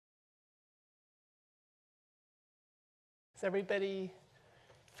Is everybody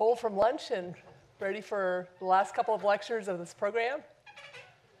full from lunch and ready for the last couple of lectures of this program?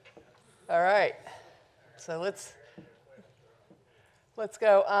 All right, so let's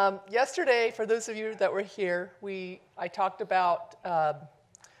go. Yesterday, for those of you that were here, I talked about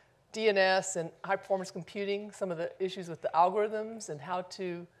DNS and high-performance computing, some of the issues with the algorithms and how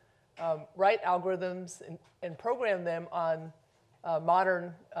to write algorithms and program them on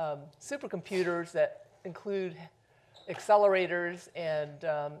modern supercomputers that include accelerators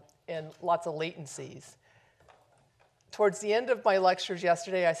and lots of latencies. Towards the end of my lectures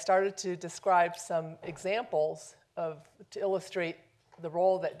yesterday, I started to describe some examples to illustrate the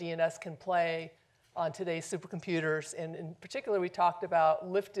role that DNS can play on today's supercomputers. And in particular, we talked about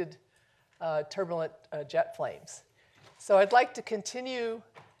lifted turbulent jet flames. So I'd like to continue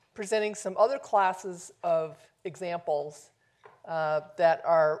presenting some other classes of examples that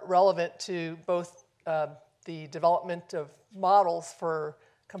are relevant to both the development of models for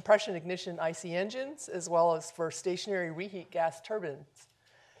compression ignition IC engines as well as for stationary reheat gas turbines.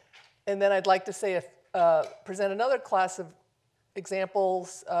 And then I'd like to present another class of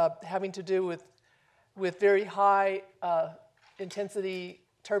examples having to do with very high intensity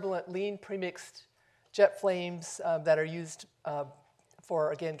turbulent lean premixed jet flames that are used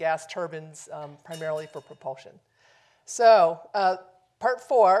for, again, gas turbines, primarily for propulsion. So part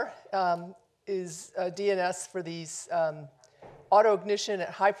 4 is DNS for these auto ignition at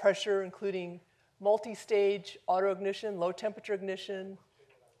high pressure, including multi-stage auto ignition, low temperature ignition,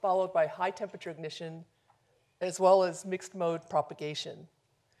 followed by high temperature ignition, as well as mixed mode propagation.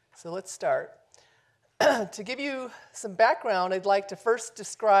 So let's start. To give you some background, I'd like to first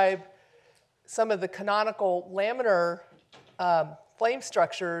describe some of the canonical laminar flame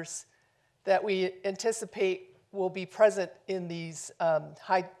structures that we anticipate will be present in these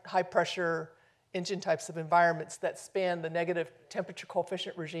high pressure engine types of environments that span the negative temperature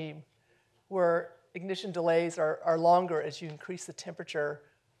coefficient regime, where ignition delays are longer as you increase the temperature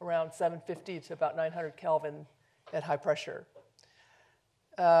around 750 to about 900 Kelvin at high pressure.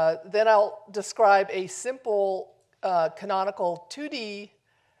 Then I'll describe a simple canonical 2D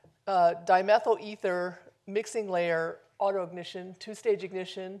dimethyl ether mixing layer auto ignition, two-stage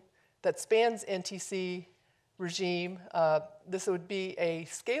ignition that spans NTC regime. This would be a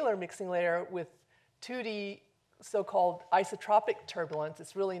scalar mixing layer with 2D so-called isotropic turbulence.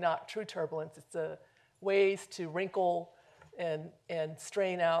 It's really not true turbulence. It's ways to wrinkle and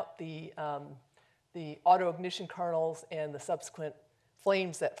strain out the auto ignition kernels and the subsequent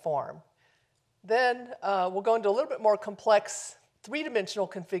flames that form. Then we'll go into a little bit more complex three-dimensional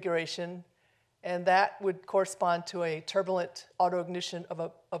configuration, and that would correspond to a turbulent auto ignition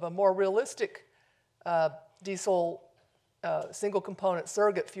of a more realistic diesel single component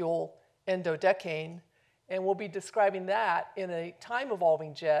surrogate fuel endodecane, and we'll be describing that in a time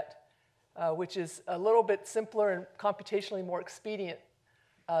evolving jet, which is a little bit simpler and computationally more expedient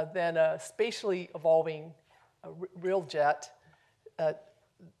than a spatially evolving real jet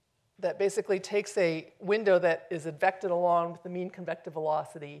that basically takes a window that is advected along with the mean convective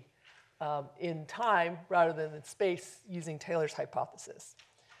velocity in time rather than in space using Taylor's hypothesis.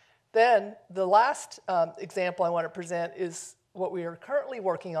 Then the last example I want to present is what we are currently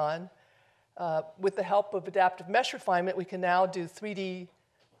working on. With the help of adaptive mesh refinement, we can now do 3D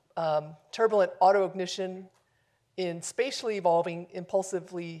turbulent auto ignition in spatially evolving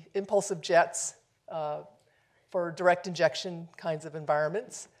impulsive jets for direct injection kinds of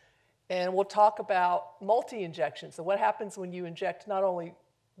environments. And we'll talk about multi-injection. So what happens when you inject not only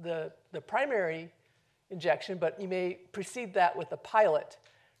the primary injection, but you may precede that with a pilot,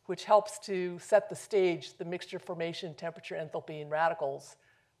 which helps to set the stage, the mixture formation, temperature, enthalpy, and radicals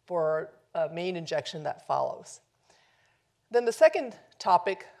for a main injection that follows. Then the second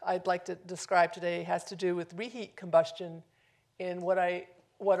topic I'd like to describe today has to do with reheat combustion in what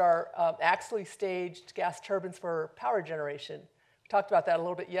are axially staged gas turbines for power generation. We talked about that a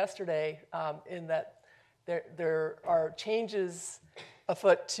little bit yesterday in that there are changes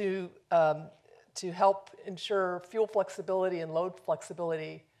afoot to help ensure fuel flexibility and load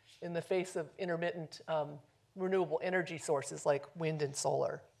flexibility in the face of intermittent renewable energy sources like wind and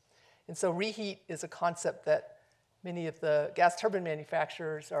solar. And so reheat is a concept that many of the gas turbine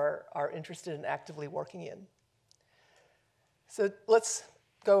manufacturers are interested in actively working in. So let's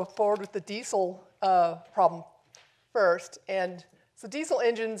go forward with the diesel problem first. And so diesel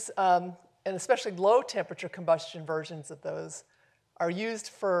engines, and especially low temperature combustion versions of those, are used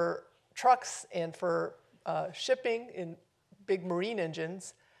for trucks and for shipping in big marine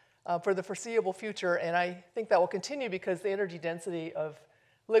engines for the foreseeable future. And I think that will continue because the energy density of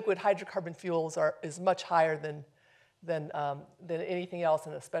liquid hydrocarbon fuels is much higher than than anything else,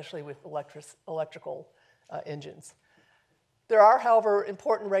 and especially with electrical engines. There are, however,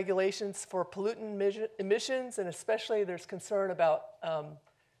 important regulations for pollutant emissions, and especially there's concern about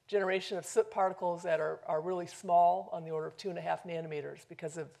generation of soot particles that are really small, on the order of 2.5 nanometers,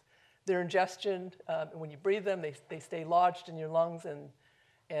 because of their ingestion. When you breathe them, they stay lodged in your lungs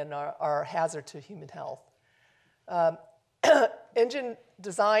and are a hazard to human health. Engine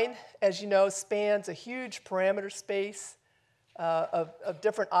design, as you know, spans a huge parameter space of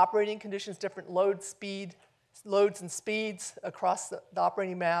different operating conditions, different loads and speeds across the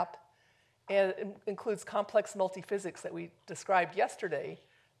operating map, and it includes complex multiphysics that we described yesterday.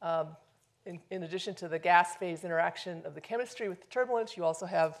 In addition to the gas phase interaction of the chemistry with the turbulence, you also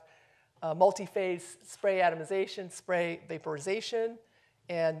have multi-phase spray atomization, spray vaporization,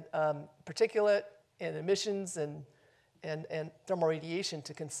 and particulate and emissions and thermal radiation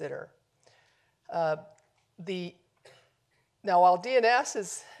to consider. Now, while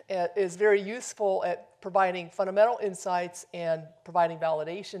DNS is very useful at providing fundamental insights and providing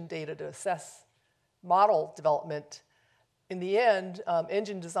validation data to assess model development, in the end,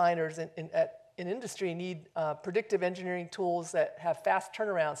 engine designers in industry need predictive engineering tools that have fast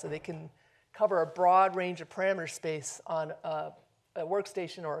turnaround so they can cover a broad range of parameter space on a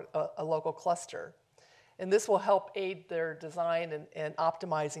workstation or a local cluster. And this will help aid their design and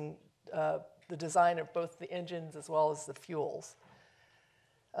optimizing the design of both the engines as well as the fuels.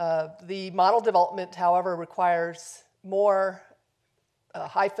 The model development, however, requires more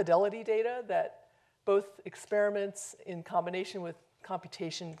high-fidelity data that both experiments in combination with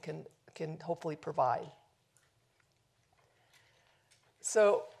computation can hopefully provide.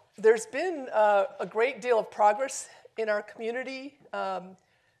 So there's been a great deal of progress in our community,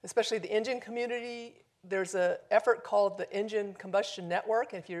 especially the engine community. There's an effort called the Engine Combustion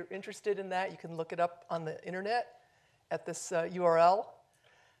Network, and if you're interested in that, you can look it up on the internet at this URL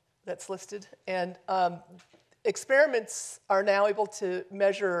that's listed. And experiments are now able to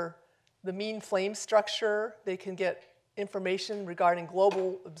measure the mean flame structure. They can get information regarding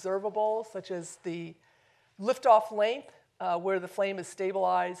global observables, such as the liftoff length, where the flame is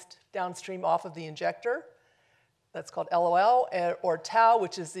stabilized downstream off of the injector. That's called LOL, or tau,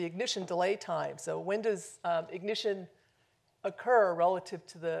 which is the ignition delay time. So when does ignition occur relative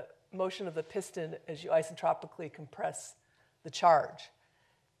to the motion of the piston as you isotropically compress the charge?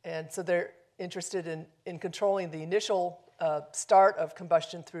 And so they're interested in controlling the initial start of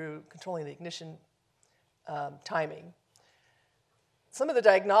combustion through controlling the ignition timing. Some of the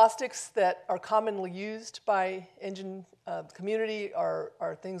diagnostics that are commonly used by engine community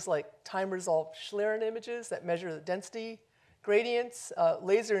are things like time-resolved Schlieren images that measure the density gradients,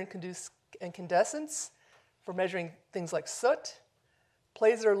 laser incandescence for measuring things like soot,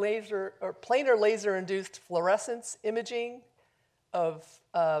 planar laser-induced fluorescence imaging of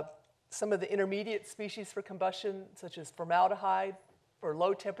some of the intermediate species for combustion, such as formaldehyde for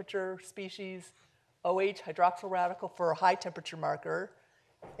low-temperature species, OH, hydroxyl radical, for a high-temperature marker,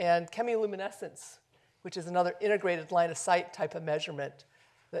 and chemiluminescence, which is another integrated line-of-sight type of measurement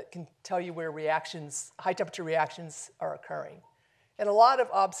that can tell you where reactions, high-temperature reactions, are occurring. And a lot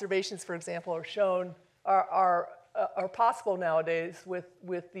of observations, for example, are possible nowadays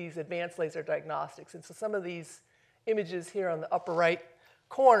with these advanced laser diagnostics. And so some of these images here on the upper right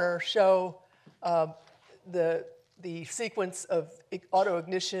corner show the sequence of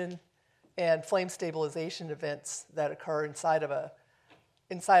autoignition and flame stabilization events that occur inside of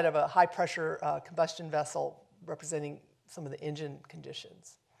a high-pressure combustion vessel, representing some of the engine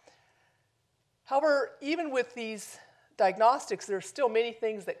conditions. However, even with these diagnostics, there are still many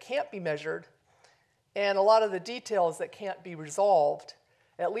things that can't be measured, and a lot of the details that can't be resolved,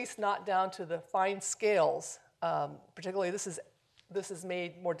 at least not down to the fine scales. Particularly, this is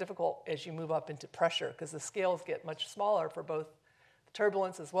made more difficult as you move up into pressure, because the scales get much smaller for both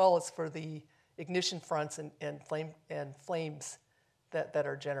turbulence as well as for the ignition fronts and flames that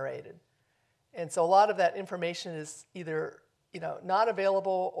are generated. And so a lot of that information is either not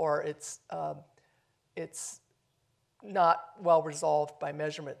available, or it's not well resolved by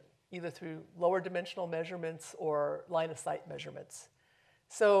measurement, either through lower dimensional measurements or line of sight measurements.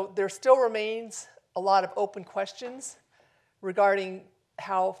 So there still remains a lot of open questions regarding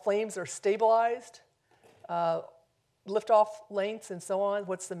how flames are stabilized, liftoff lengths, and so on.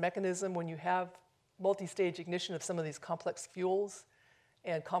 What's the mechanism when you have multi-stage ignition of some of these complex fuels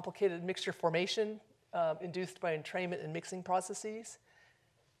and complicated mixture formation induced by entrainment and mixing processes?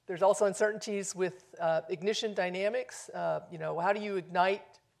 There's also uncertainties with ignition dynamics. How do you ignite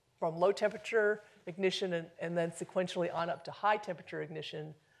from low temperature ignition and then sequentially on up to high temperature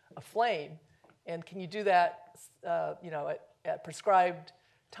ignition a flame? And can you do that at prescribed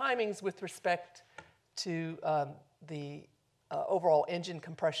timings with respect to the overall engine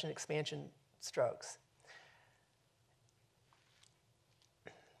compression expansion strokes?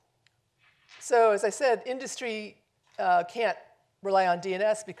 So as I said, industry can't rely on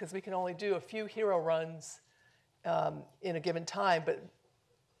DNS because we can only do a few hero runs in a given time, but it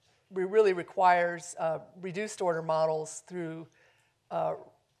really requires reduced order models through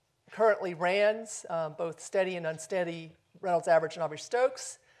currently RANs, both steady and unsteady Reynolds average and average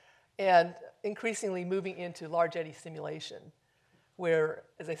Stokes, and increasingly moving into large eddy simulation, where,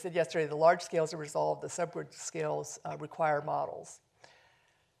 as I said yesterday, the large scales are resolved, the subgrid scales require models.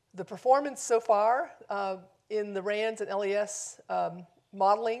 The performance so far in the RANs and LES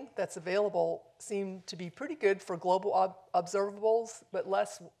modeling that's available seem to be pretty good for global observables, but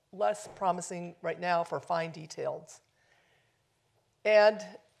less promising right now for fine details. And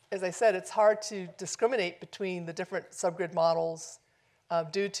as I said, it's hard to discriminate between the different subgrid models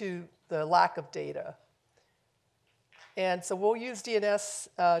due to the lack of data. And so we'll use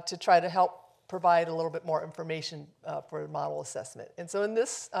DNS to try to help provide a little bit more information for model assessment. And so in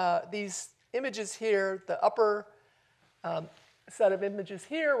these images here, the upper set of images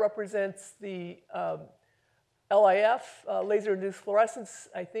here represents the LIF, laser-induced fluorescence,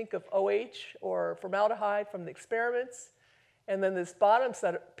 I think, of OH or formaldehyde from the experiments. And then this bottom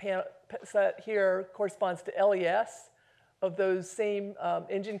set here corresponds to LES of those same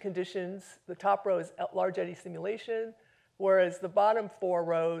engine conditions. The top row is large eddy simulation, whereas the bottom 4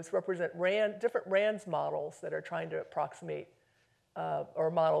 rows represent different RANS models that are trying to approximate or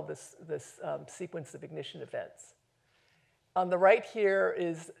model this sequence of ignition events. On the right here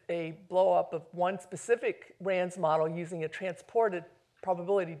is a blow-up of one specific RANS model using a transported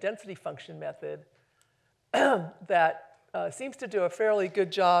probability density function method that seems to do a fairly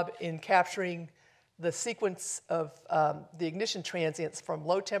good job in capturing the sequence of the ignition transients from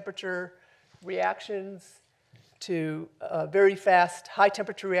low temperature reactions to very fast high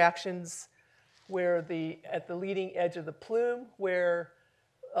temperature reactions where at the leading edge of the plume where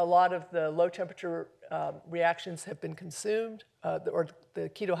a lot of the low temperature reactions have been consumed, or the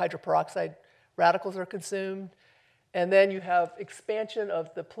keto hydroperoxide radicals are consumed. And then you have expansion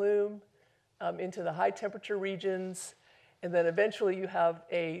of the plume into the high temperature regions. And then eventually you have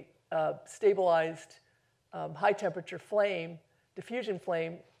a stabilized high temperature flame, diffusion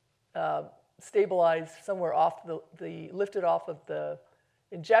flame, stabilized somewhere off lifted off of the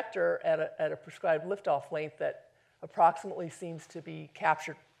injector at a prescribed liftoff length that approximately seems to be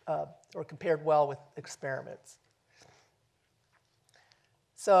captured or compared well with experiments.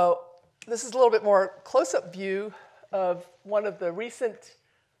 So this is a little bit more close-up view of one of the recent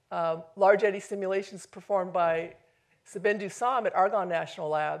large eddy simulations performed by Sibendu Sam at Argonne National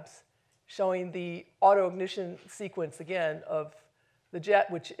Labs, showing the auto-ignition sequence, again, of the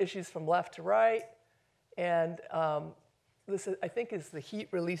jet, which issues from left to right. And this, I think, is the heat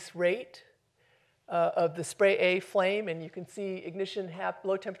release rate of the spray A flame. And you can see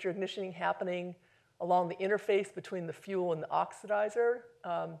low temperature ignition happening along the interface between the fuel and the oxidizer,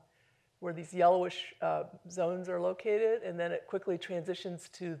 where these yellowish zones are located. And then it quickly transitions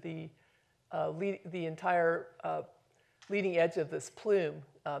to the entire leading edge of this plume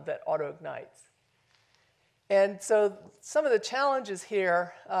that auto-ignites. And so some of the challenges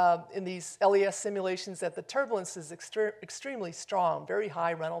here in these LES simulations that the turbulence is extremely strong, very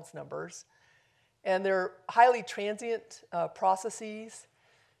high Reynolds numbers. And they're highly transient processes.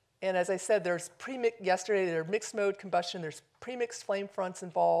 And as I said, there's yesterday, there are mixed mode combustion. There's pre-mixed flame fronts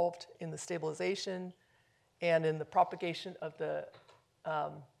involved in the stabilization and in the propagation of the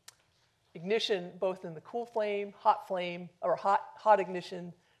ignition, both in the cool flame, or hot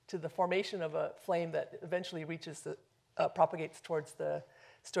ignition to the formation of a flame that eventually propagates towards the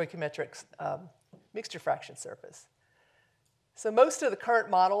stoichiometric mixture fraction surface. So most of the current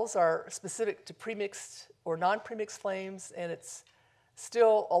models are specific to premixed or non-premixed flames, and it's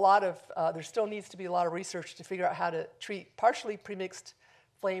still there still needs to be a lot of research to figure out how to treat partially premixed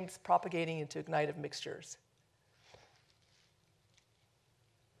flames propagating into ignitive mixtures.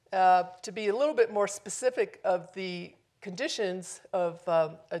 To be a little bit more specific of the conditions of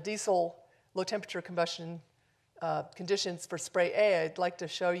a diesel low temperature combustion conditions for spray A, I'd like to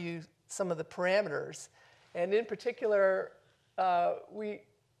show you some of the parameters. And in particular, the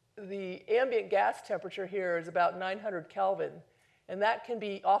ambient gas temperature here is about 900 Kelvin. And that can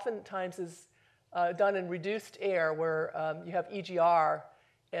be oftentimes done in reduced air where you have EGR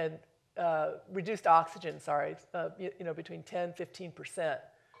and reduced oxygen, between 10 and 15%.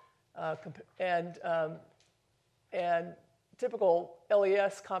 And typical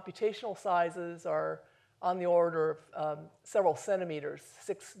LES computational sizes are on the order of several centimeters,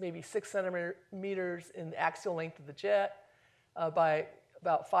 maybe 6 centimeters in the axial length of the jet, by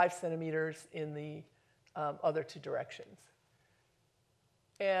about 5 centimeters in the other two directions.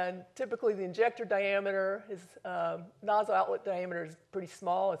 And typically the injector diameter is, nozzle outlet diameter is pretty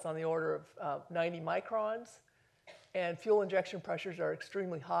small. It's on the order of 90 microns. And fuel injection pressures are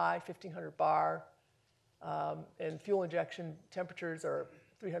extremely high, 1500 bar. And fuel injection temperatures are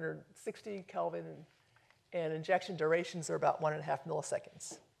 360 Kelvin, and injection durations are about 1.5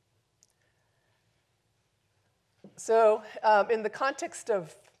 milliseconds. So in the context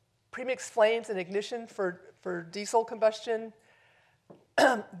of premixed flames and ignition for diesel combustion,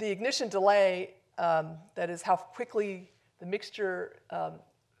 the ignition delay, that is how quickly the mixture,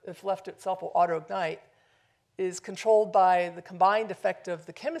 if left to itself, will auto-ignite, is controlled by the combined effect of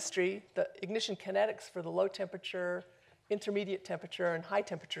the chemistry, the ignition kinetics for the low temperature, intermediate temperature, and high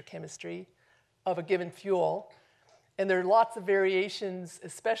temperature chemistry of a given fuel. And there are lots of variations,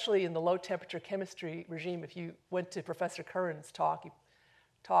 especially in the low temperature chemistry regime. If you went to Professor Curran's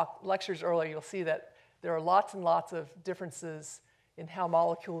lectures earlier, you'll see that there are lots and lots of differences in how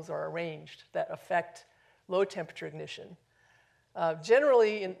molecules are arranged that affect low temperature ignition.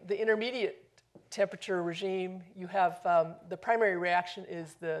 Generally, in the intermediate temperature regime, you have the primary reaction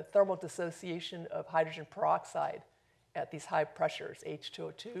is the thermal dissociation of hydrogen peroxide at these high pressures,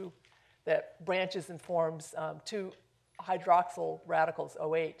 H2O2, that branches and forms two hydroxyl radicals,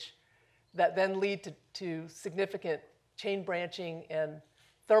 OH, that then lead to significant chain branching and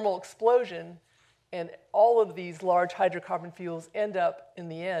thermal explosion. And all of these large hydrocarbon fuels end up, in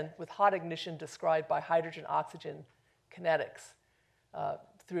the end, with hot ignition described by hydrogen-oxygen kinetics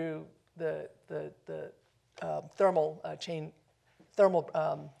through the thermal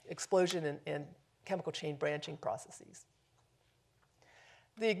explosion and chemical chain branching processes.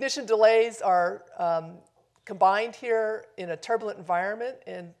 The ignition delays are combined here in a turbulent environment,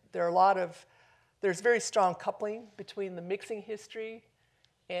 and there's very strong coupling between the mixing history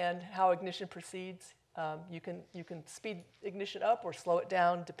and how ignition proceeds. You can speed ignition up or slow it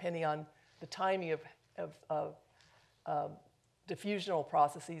down depending on the timing of diffusional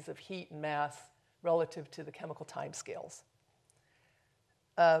processes of heat and mass relative to the chemical timescales.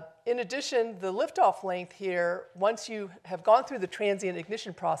 In addition, the liftoff length here, once you have gone through the transient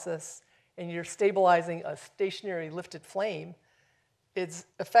ignition process and you're stabilizing a stationary lifted flame, it's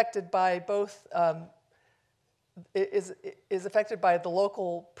affected by both, is affected by the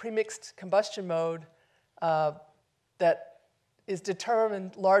local premixed combustion mode that is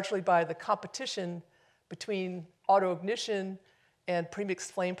determined largely by the competition between autoignition and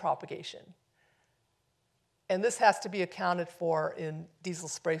premixed flame propagation. And this has to be accounted for in diesel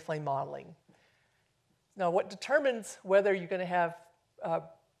spray flame modeling. Now, what determines whether you're going to have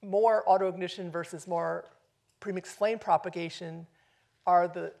more autoignition versus more premixed flame propagation are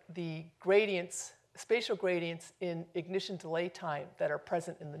the gradients, spatial gradients in ignition delay time that are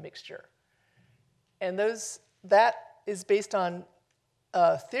present in the mixture. And that is based on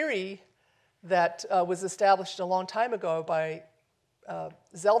a theory that was established a long time ago by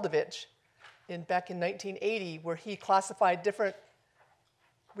Zeldovich back in 1980, where he classified different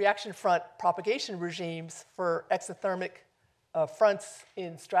reaction front propagation regimes for exothermic fronts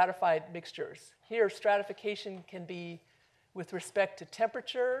in stratified mixtures. Here, stratification can be with respect to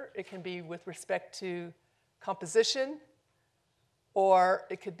temperature, it can be with respect to composition, or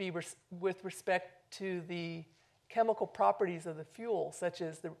it could be with respect to the chemical properties of the fuel, such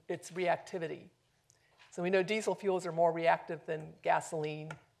as its reactivity. So we know diesel fuels are more reactive than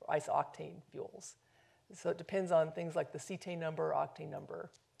gasoline or isooctane fuels. So it depends on things like the cetane number or octane number.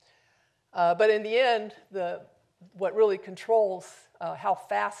 But in the end, what really controls how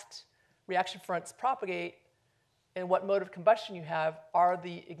fast reaction fronts propagate and what mode of combustion you have are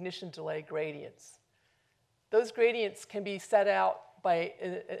the ignition delay gradients. Those gradients can be set out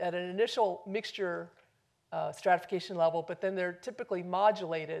at an initial mixture stratification level, but then they're typically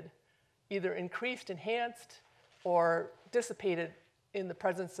modulated, either increased, enhanced, or dissipated in the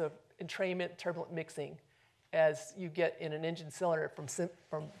presence of entrainment turbulent mixing as you get in an engine cylinder from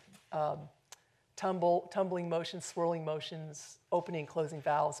tumbling motions, swirling motions, opening and closing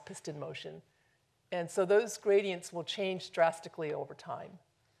valves, piston motion. And so those gradients will change drastically over time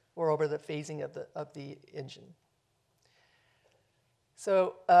or over the phasing of the engine.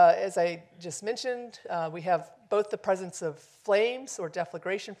 So as I just mentioned, we have both the presence of flames or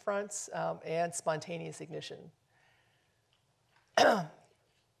deflagration fronts and spontaneous ignition.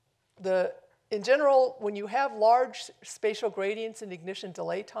 In general, when you have large spatial gradients in ignition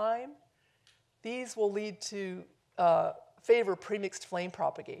delay time, these will lead to favor premixed flame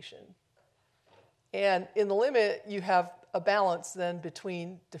propagation. And in the limit, you have a balance then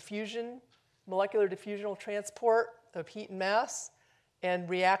between diffusion, molecular diffusional transport of heat and mass, and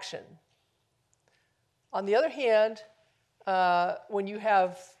reaction. On the other hand, when you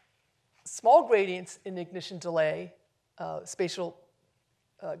have small gradients in ignition delay, spatial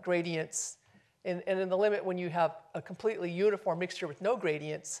gradients, and in the limit when you have a completely uniform mixture with no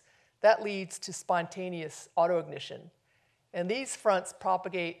gradients, that leads to spontaneous autoignition. And these fronts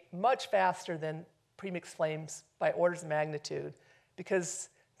propagate much faster than premixed flames by orders of magnitude because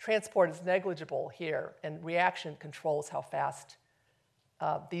transport is negligible here, and reaction controls how fast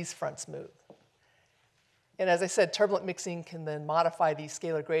these fronts move. And as I said, turbulent mixing can then modify these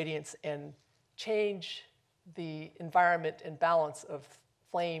scalar gradients and change the environment and balance of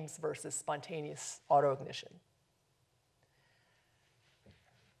flames versus spontaneous autoignition.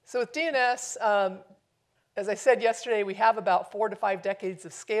 So with DNS, as I said yesterday, we have about 4 to 5 decades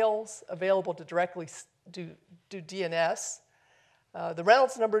of scales available to directly do DNS. The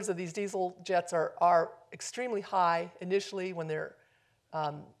Reynolds numbers of these diesel jets are extremely high initially when they're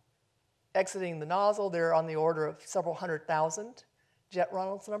exiting the nozzle. They're on the order of several 100,000 jet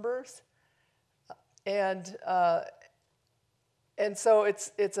Reynolds numbers. And so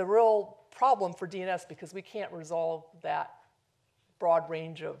it's a real problem for DNS because we can't resolve that broad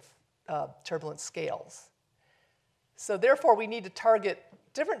range of turbulence scales. So therefore, we need to target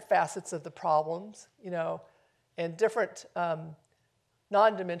different facets of the problems, and different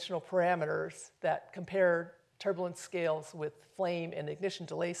non-dimensional parameters that compare turbulence scales with flame and ignition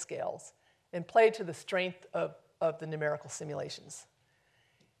delay scales and play to the strength of the numerical simulations.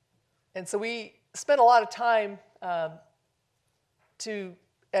 And so we spent a lot of time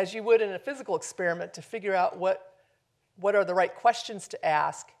as you would in a physical experiment, to figure out what are the right questions to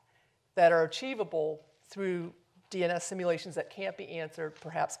ask that are achievable through DNS simulations that can't be answered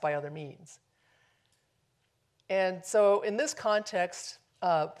perhaps by other means. And so in this context,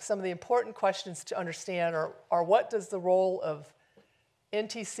 some of the important questions to understand are what does the role of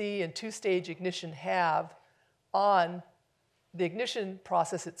NTC and two-stage ignition have on the ignition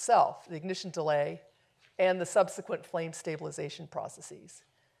process itself, the ignition delay, and the subsequent flame stabilization processes.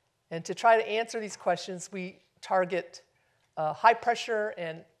 And to try to answer these questions, we target high pressure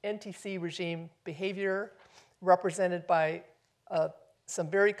and NTC regime behavior represented by some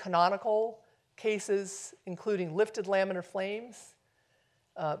very canonical cases, including lifted laminar flames,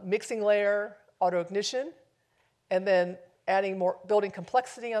 mixing layer, autoignition, and then adding more, building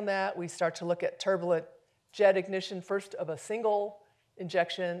complexity on that, we start to look at turbulent jet ignition, first of a single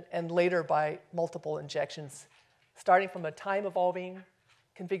injection and later by multiple injections, starting from a time-evolving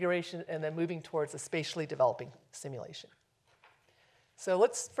configuration and then moving towards a spatially developing simulation. So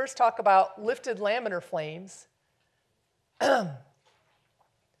let's first talk about lifted laminar flames.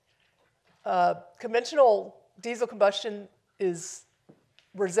 Conventional diesel combustion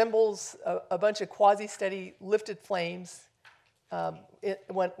resembles a bunch of quasi-steady lifted flames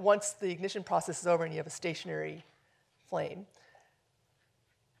once the ignition process is over and you have a stationary flame.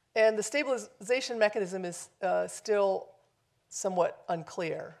 And the stabilization mechanism is still somewhat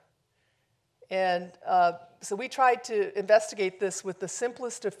unclear. And so we tried to investigate this with the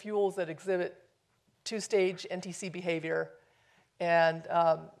simplest of fuels that exhibit two-stage NTC behavior. And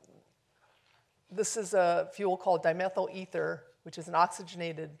this is a fuel called dimethyl ether, which is an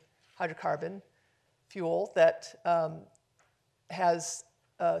oxygenated hydrocarbon fuel that has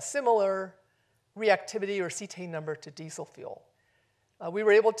a similar reactivity or cetane number to diesel fuel. We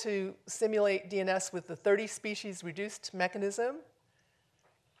were able to simulate DNS with the 30 species reduced mechanism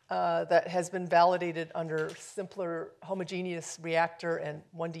that has been validated under simpler homogeneous reactor and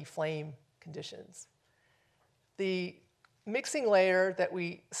 1D flame conditions. The mixing layer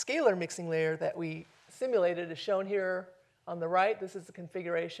scalar mixing layer that we simulated is shown here on the right. This is the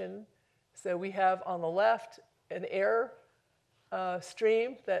configuration. So we have on the left an air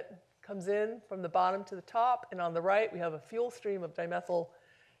stream that comes in from the bottom to the top, and on the right we have a fuel stream of dimethyl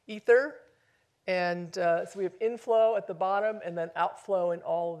ether. And so we have inflow at the bottom and then outflow in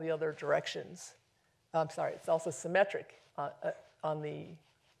all the other directions. I'm sorry, it's also symmetric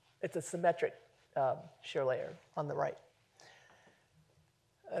it's a symmetric shear layer on the right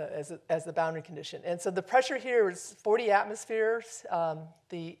as the boundary condition. And so the pressure here is 40 atmospheres.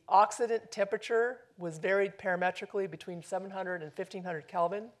 The oxidant temperature was varied parametrically between 700 and 1500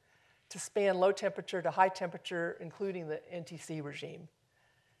 Kelvin to span low temperature to high temperature, including the NTC regime.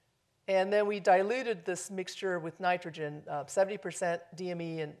 And then we diluted this mixture with nitrogen, 70%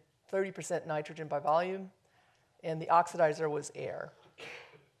 DME and 30% nitrogen by volume, and the oxidizer was air.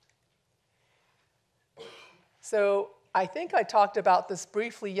 So I think I talked about this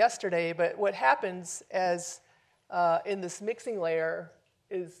briefly yesterday, but what happens as in this mixing layer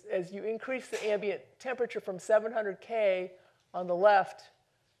is as you increase the ambient temperature from 700 K on the left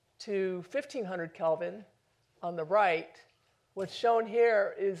to 1500 Kelvin on the right, what's shown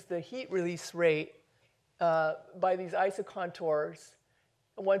here is the heat release rate by these isocontours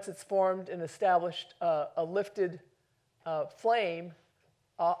once it's formed and established a lifted flame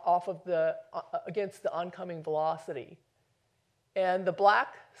off of against the oncoming velocity. And the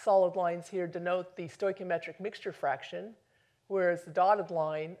black solid lines here denote the stoichiometric mixture fraction, whereas the dotted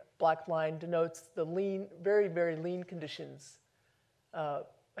line, black line, denotes the lean, very, very lean conditions, I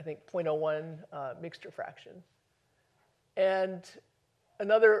think 0.01 mixture fraction. And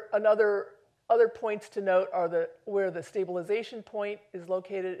other points to note are where the stabilization point is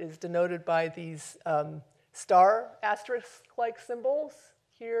located is denoted by these star asterisk-like symbols,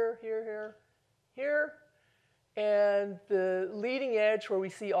 here, here, here, here. And the leading edge where we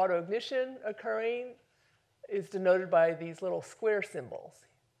see autoignition occurring is denoted by these little square symbols.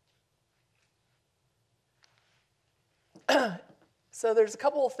 So there's a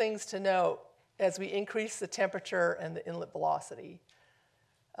couple of things to note as we increase the temperature and the inlet velocity.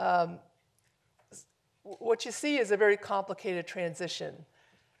 What you see is a very complicated transition.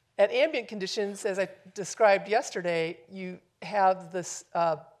 At ambient conditions, as I described yesterday, you have this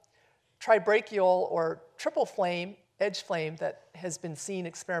tribrachial or triple flame, edge flame, that has been seen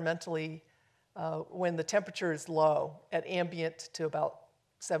experimentally when the temperature is low at ambient to about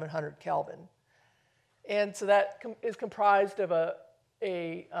 700 Kelvin. And so that is comprised of a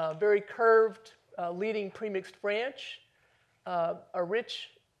very curved leading premixed branch, a rich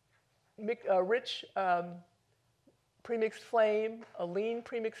premixed flame, a lean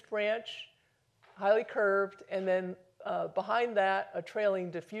premixed branch, highly curved, and then behind that, a trailing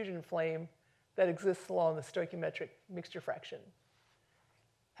diffusion flame that exists along the stoichiometric mixture fraction.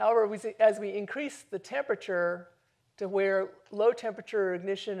 However, as we increase the temperature to where low temperature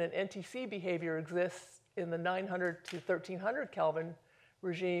ignition and NTC behavior exists in the 900 to 1300 Kelvin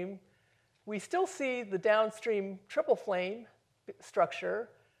regime, we still see the downstream triple flame structure,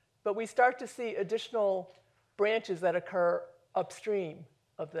 but we start to see additional branches that occur upstream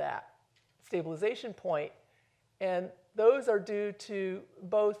of that stabilization point. And those are due to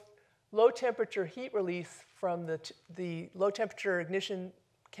both low temperature heat release from the low temperature ignition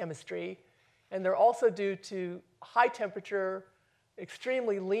chemistry, and they're also due to high temperature,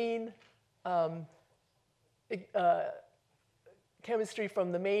 extremely lean chemistry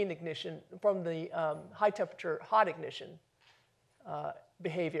from the main ignition, from the high temperature hot ignition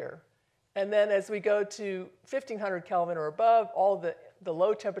behavior. And then as we go to 1500 Kelvin or above, all the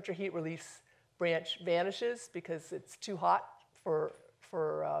low temperature heat release branch vanishes because it's too hot for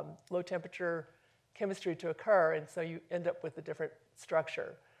low temperature chemistry to occur, and so you end up with a different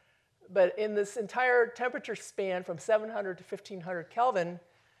structure. But in this entire temperature span from 700 to 1500 Kelvin,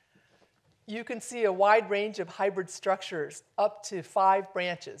 you can see a wide range of hybrid structures, up to 5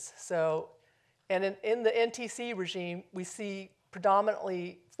 branches. So, and in the NTC regime, we see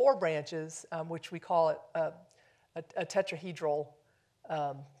predominantly 4 branches, which we call it a tetrahedral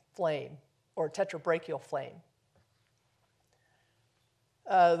flame, or tetrabrachial flame.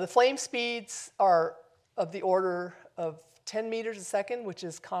 The flame speeds are of the order of 10 meters a second, which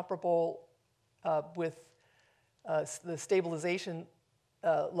is comparable with the stabilization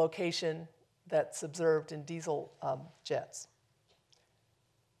location that's observed in diesel jets.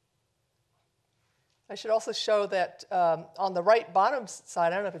 I should also show that on the right bottom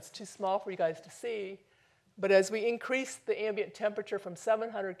side, I don't know if it's too small for you guys to see, but as we increase the ambient temperature from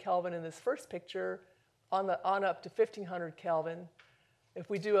 700 Kelvin in this first picture on up to 1500 Kelvin, if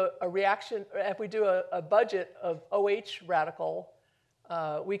we do a reaction, or if we do a budget of OH radical,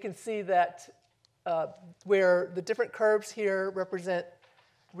 we can see that where the different curves here represent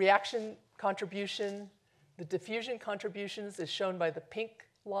reaction contribution, the diffusion contributions is shown by the pink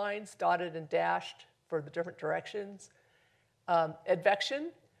lines dotted and dashed for the different directions.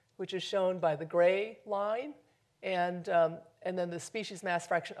 Advection, which is shown by the gray line, and then the species mass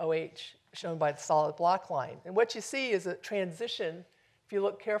fraction OH shown by the solid block line. And what you see is a transition. If you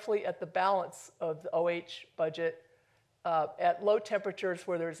look carefully at the balance of the OH budget, at low temperatures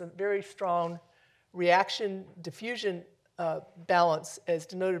where there's a very strong reaction diffusion balance, as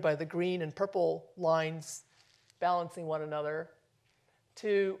denoted by the green and purple lines balancing one another,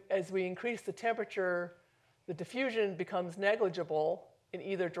 to as we increase the temperature, the diffusion becomes negligible in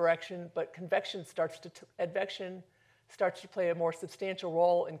either direction, but advection starts to play a more substantial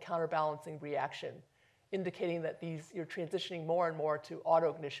role in counterbalancing reaction, indicating that you're transitioning more and more to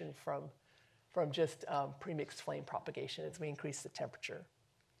autoignition from from just premixed flame propagation as we increase the temperature.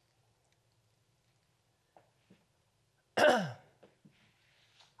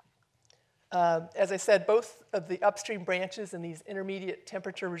 As I said, both of the upstream branches in these intermediate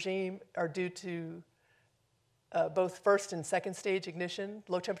temperature regime are due to both first and second stage ignition,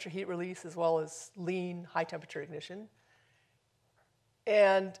 low temperature heat release, as well as lean high temperature ignition.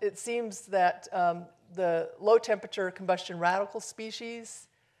 And it seems that the low temperature combustion radical species,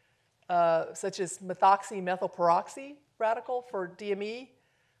 such as methoxy-methylperoxy radical for DME,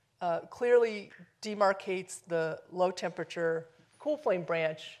 clearly demarcates the low temperature cool flame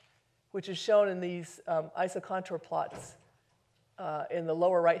branch, which is shown in these isocontour plots in the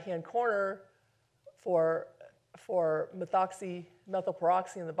lower right-hand corner for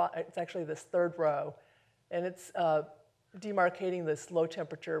methoxy-methylperoxy in the bottom. It's actually this third row, and it's demarcating this low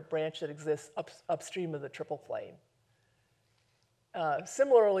temperature branch that exists upstream of the triple flame.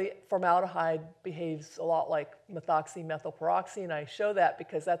 Similarly, formaldehyde behaves a lot like methoxy-methylperoxy, and I show that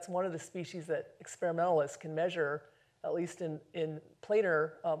because that's one of the species that experimentalists can measure, at least in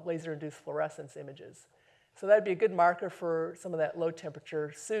planar laser-induced fluorescence images. So that'd be a good marker for some of that low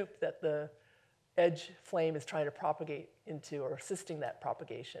temperature soup that the edge flame is trying to propagate into or assisting that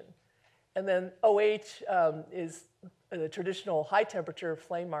propagation. And then OH is the traditional high temperature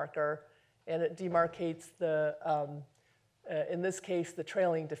flame marker, and it demarcates the, in this case, the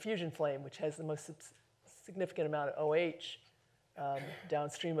trailing diffusion flame, which has the most significant amount of OH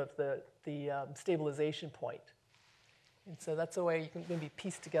downstream of the stabilization point. And so that's a way you can maybe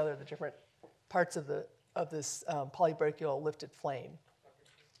piece together the different parts of this polybrachial lifted flame.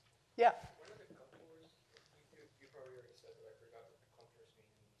 Yeah. What are the contours? You probably already said, but I forgot what the contours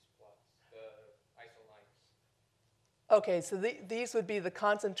mean in these plots, the isolines. Okay, so these would be the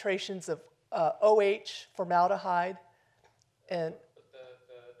concentrations of OH, formaldehyde, and... But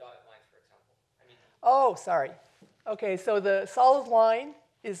the dotted lines, for example. I mean, oh, sorry. Okay, so the solid line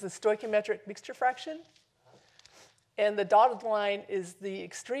is the stoichiometric mixture fraction. And the dotted line is the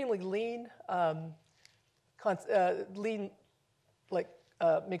extremely lean,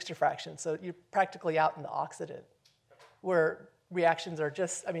 mixture fraction. So you're practically out in the oxidant, where reactions are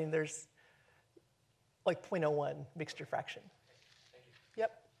just, I mean, there's like 0.01 mixture fraction. thank you.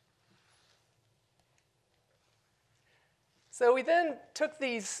 Yep. So we then took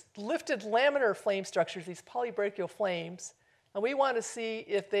these lifted laminar flame structures, these polybrachial flames, and we want to see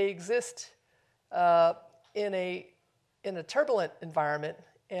if they exist in a turbulent environment.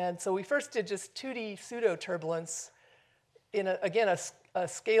 And so we first did just 2D pseudo-turbulence in, again, a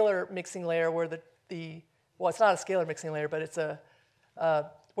scalar mixing layer where well, it's not a scalar mixing layer, but it's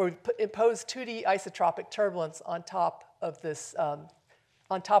where we impose 2D isotropic turbulence on top of this,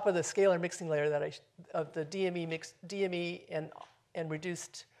 on top of the scalar mixing layer of the DME and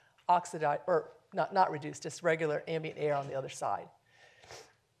reduced oxidized, or not reduced, just regular ambient air on the other side.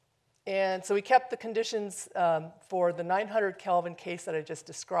 And so we kept the conditions for the 900 Kelvin case that I just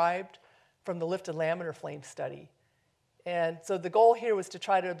described from the lifted laminar flame study. And so the goal here was to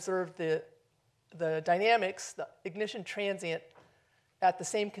try to observe the dynamics, the ignition transient, at the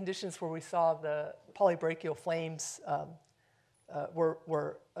same conditions where we saw the polybrachial flames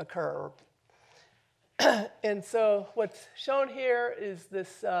occur. And so what's shown here is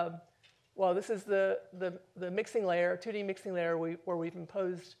this, well, this is the mixing layer, 2D mixing layer, where we've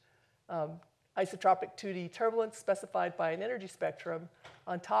imposed isotropic 2D turbulence specified by an energy spectrum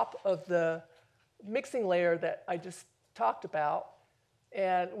on top of the mixing layer that I just talked about,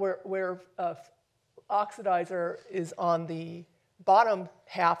 and where oxidizer is on the bottom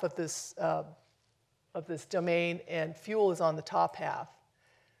half of this domain, and fuel is on the top half.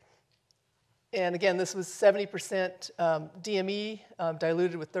 And again, this was 70% DME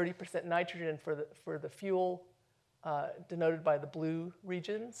diluted with 30% nitrogen for the fuel, denoted by the blue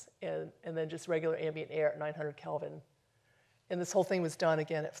regions, and then just regular ambient air at 900 Kelvin. And this whole thing was done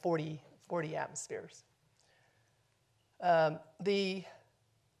again at 40 atmospheres. The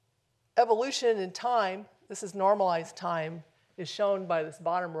evolution in time, this is normalized time, is shown by this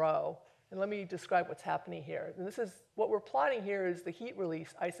bottom row. And let me describe what's happening here. And this is what we're plotting here is the heat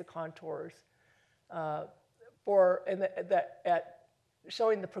release isocontours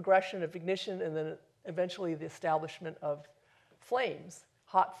showing the progression of ignition and then eventually the establishment of flames,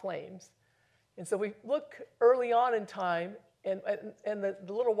 hot flames. And so we look early on in time, and the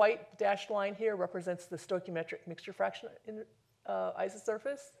little white dashed line here represents the stoichiometric mixture fraction in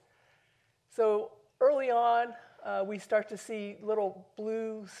isosurface. So early on, we start to see little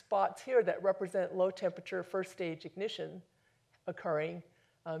blue spots here that represent low temperature first stage ignition occurring,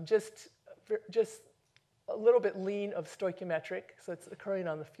 just a little bit lean of stoichiometric, so it's occurring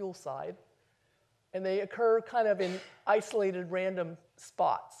on the fuel side. And they occur kind of in isolated random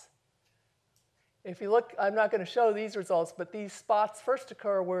spots. If you look, I'm not going to show these results, but these spots first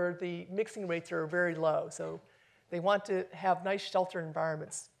occur where the mixing rates are very low. So they want to have nice sheltered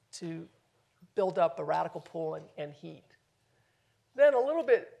environments to build up a radical pool and heat. Then a little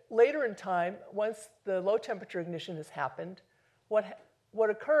bit later in time, once the low temperature ignition has happened, what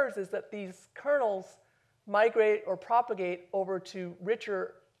occurs is that these kernels migrate or propagate over to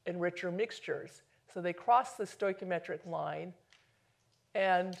richer and richer mixtures. So they cross the stoichiometric line,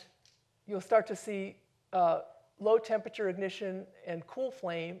 and you'll start to see low temperature ignition and cool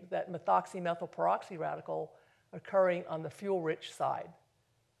flame, that methoxy-methyl-peroxy radical, occurring on the fuel-rich side.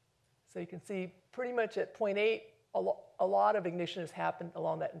 So you can see pretty much at 0.8, a lot of ignition has happened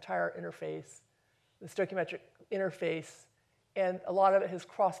along that entire interface, the stoichiometric interface, and a lot of it has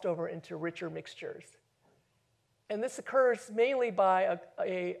crossed over into richer mixtures. And this occurs mainly by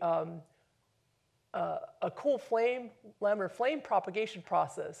a cool flame, laminar flame propagation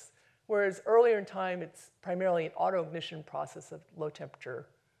process, whereas earlier in time it's primarily an autoignition process of low temperature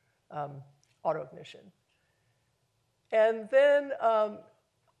autoignition. And then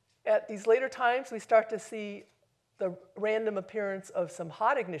at these later times, we start to see the random appearance of some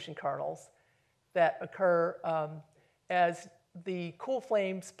hot ignition kernels that occur as the cool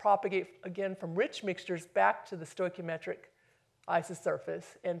flames propagate again from rich mixtures back to the stoichiometric isosurface.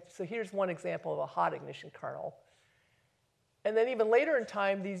 And so here's one example of a hot ignition kernel. And then even later in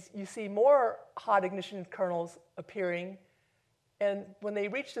time, you see more hot ignition kernels appearing. And when they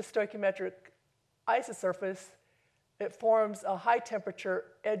reach the stoichiometric isosurface, it forms a high temperature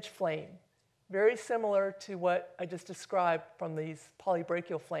edge flame, very similar to what I just described from these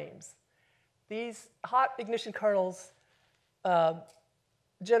polybrachial flames. These hot ignition kernels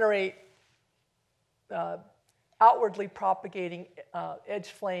generate outwardly propagating edge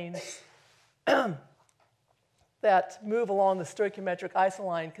flames that move along the stoichiometric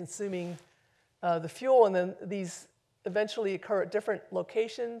isoline, consuming the fuel, and then these eventually occur at different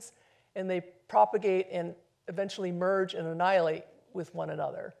locations, and they propagate and eventually merge and annihilate with one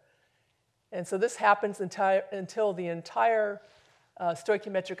another. And so this happens until the entire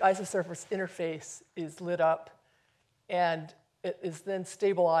stoichiometric isosurface interface is lit up, and it is then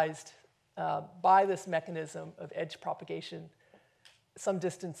stabilized by this mechanism of edge propagation some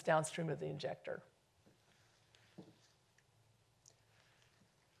distance downstream of the injector.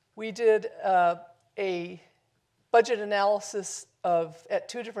 We did a budget analysis at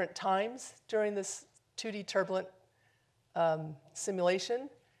 2 different times during this 2D turbulent simulation.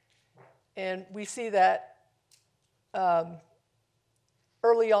 And we see that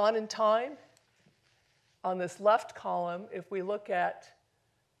early on in time, on this left column, if we look at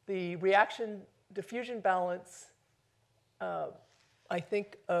the reaction diffusion balance, I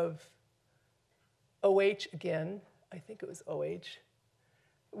think of OH again, I think it was OH,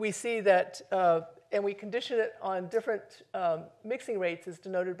 we see that, and we condition it on different mixing rates as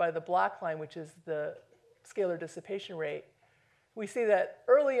denoted by the black line, which is the scalar dissipation rate. We see that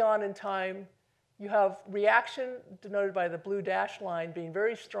early on in time, you have reaction denoted by the blue dashed line being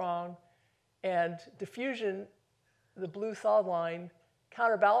very strong, and diffusion, the blue solid line,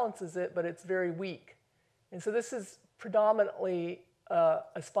 counterbalances it, but it's very weak. And so this is predominantly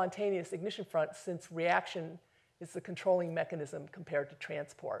a spontaneous ignition front, since reaction is the controlling mechanism compared to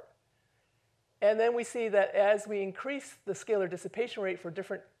transport. And then we see that as we increase the scalar dissipation rate for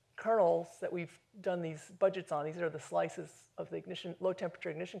different kernels that we've done these budgets on, these are the slices of the ignition, low temperature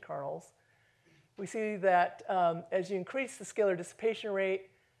ignition kernels, we see that as you increase the scalar dissipation rate,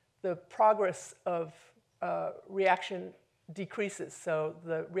 the progress of reaction decreases. So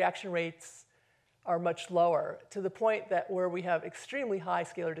the reaction rates are much lower, to the point that where we have extremely high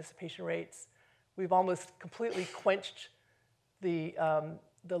scalar dissipation rates, we've almost completely quenched the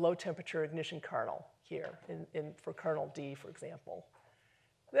low temperature ignition kernel here for kernel D, for example.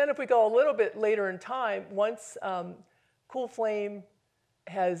 Then if we go a little bit later in time, once cool flame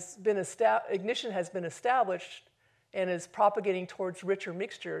has been ignition has been established and is propagating towards richer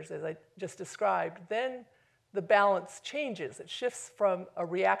mixtures, as I just described, then the balance changes. It shifts from a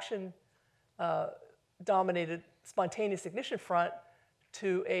reaction dominated spontaneous ignition front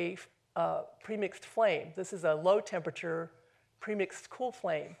to a premixed flame. This is a low temperature premixed cool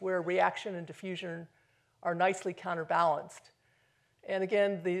flame where reaction and diffusion are nicely counterbalanced. And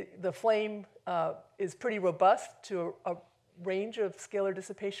again, the flame is pretty robust to a range of scalar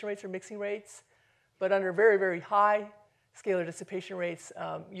dissipation rates or mixing rates, but under very, very high scalar dissipation rates,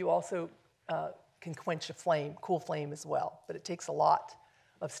 you also can quench a flame, cool flame as well. But it takes a lot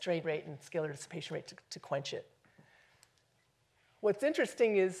of strain rate and scalar dissipation rate to quench it. What's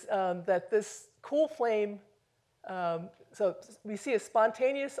interesting is that this cool flame, so we see a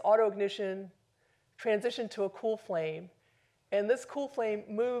spontaneous autoignition transition to a cool flame. And this cool flame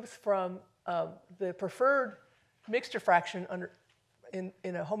moves from the preferred mixture fraction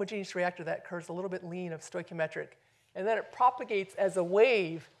in a homogeneous reactor that occurs a little bit lean of stoichiometric. And then it propagates as a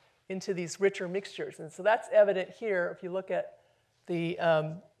wave into these richer mixtures. And so that's evident here if you look at the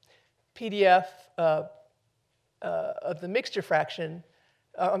PDF of the mixture fraction.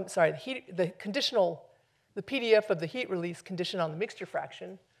 I'm sorry, the PDF of the heat release condition on the mixture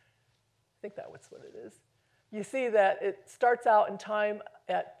fraction. I think that was what it is. You see that it starts out in time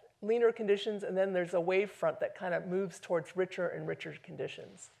at leaner conditions, and then there's a wave front that kind of moves towards richer and richer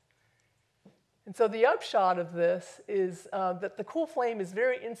conditions. And so the upshot of this is that the cool flame is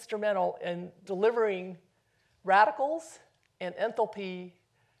very instrumental in delivering radicals and enthalpy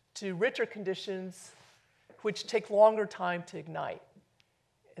to richer conditions, which take longer time to ignite.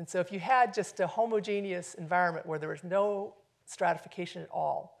 And so if you had just a homogeneous environment where there was no stratification at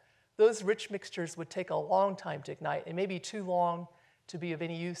all, those rich mixtures would take a long time to ignite. It may be too long to be of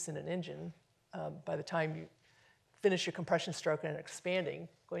any use in an engine by the time you finish your compression stroke and expanding,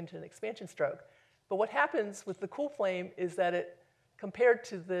 going to an expansion stroke. But what happens with the cool flame is that it, compared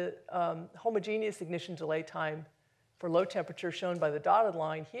to the homogeneous ignition delay time for low temperature shown by the dotted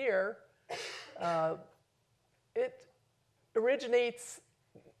line here, it originates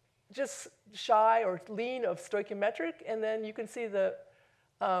just shy or lean of stoichiometric, and then you can see the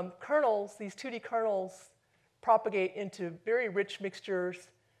kernels, these 2D kernels, propagate into very rich mixtures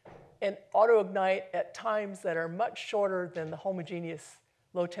and autoignite at times that are much shorter than the homogeneous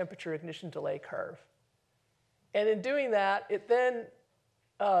low temperature ignition delay curve. And in doing that, it then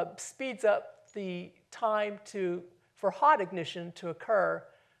speeds up the time for hot ignition to occur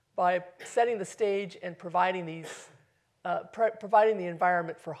by setting the stage and providing these providing the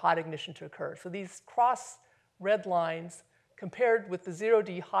environment for hot ignition to occur. So these cross red lines, compared with the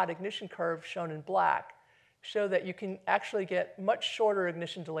 0D hot ignition curve shown in black, show that you can actually get much shorter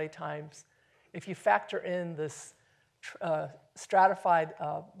ignition delay times if you factor in this stratified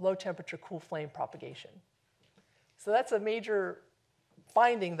low temperature cool flame propagation. So that's a major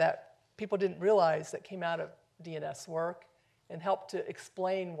finding that people didn't realize that came out of DNS work and helped to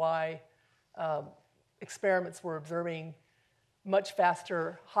explain why experiments were observing much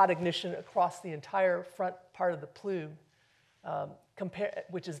faster hot ignition across the entire front part of the plume,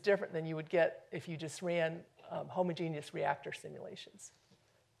 which is different than you would get if you just ran homogeneous reactor simulations.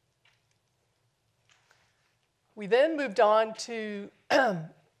 We then moved on to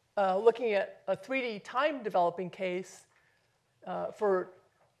looking at a 3D time developing case for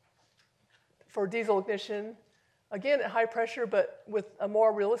diesel ignition, again at high pressure, but with a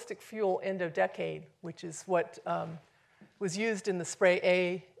more realistic fuel end of decade, which is what was used in the spray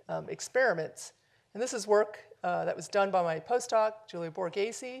A experiments. And this is work that was done by my postdoc, Julia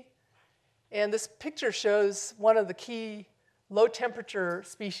Borghese. And this picture shows one of the key low temperature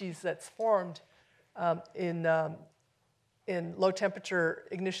species that's formed in low temperature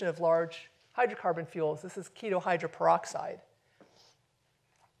ignition of large hydrocarbon fuels. This is ketohydroperoxide.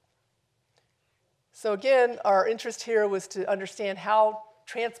 So again, our interest here was to understand how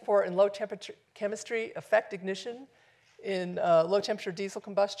transport and low temperature chemistry affect ignition in low temperature diesel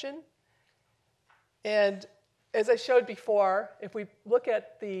combustion. And as I showed before, if we look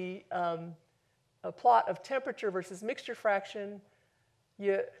at the a plot of temperature versus mixture fraction,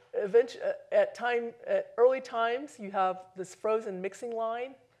 you at early times, you have this frozen mixing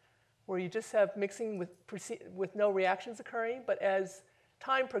line where you just have mixing with no reactions occurring. But as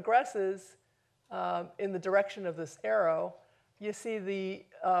time progresses in the direction of this arrow, you see the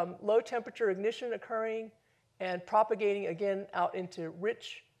low temperature ignition occurring and propagating again out into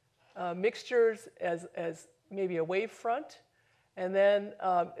rich mixtures as maybe a wave front. And then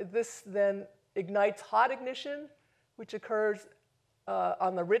this then ignites hot ignition, which occurs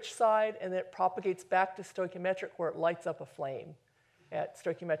on the rich side, and then it propagates back to stoichiometric where it lights up a flame at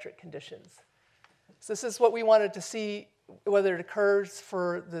stoichiometric conditions. So this is what we wanted to see, whether it occurs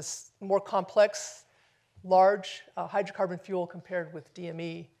for this more complex, large hydrocarbon fuel compared with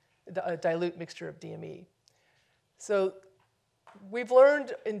DME, a dilute mixture of DME. So we've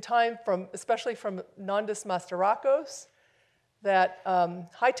learned in time, especially from Nandis Mastarakos, that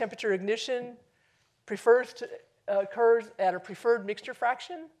high temperature ignition occurs at a preferred mixture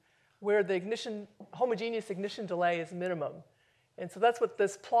fraction where the homogeneous ignition delay is minimum. And so that's what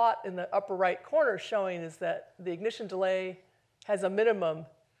this plot in the upper right corner is showing, is that the ignition delay has a minimum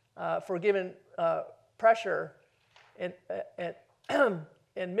for a given pressure and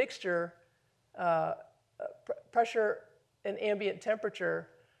mixture, pressure and ambient temperature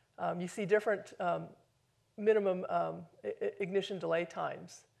you see different minimum ignition delay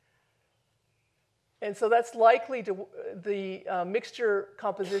times. And so that's likely to the mixture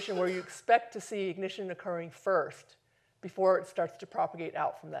composition where you expect to see ignition occurring first before it starts to propagate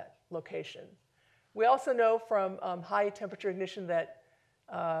out from that location. We also know from high temperature ignition that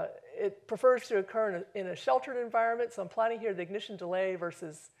it prefers to occur in a sheltered environment. So I'm plotting here the ignition delay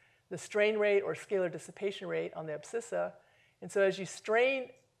versus the strain rate or scalar dissipation rate on the abscissa. And so as you strain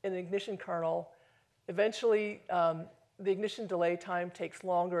an ignition kernel, eventually the ignition delay time takes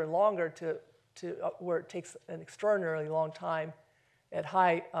longer and longer to where it takes an extraordinarily long time at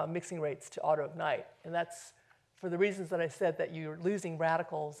high mixing rates to auto-ignite. And that's for the reasons that I said, that you're losing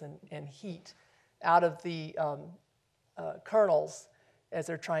radicals and heat out of the kernels as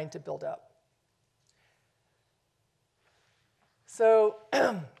they're trying to build up. So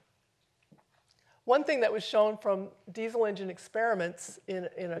one thing that was shown from diesel engine experiments in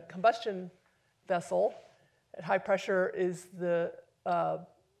a combustion vessel at high pressure is the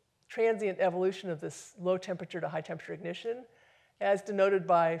transient evolution of this low temperature to high temperature ignition, as denoted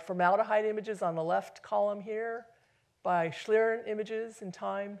by formaldehyde images on the left column here, by Schlieren images in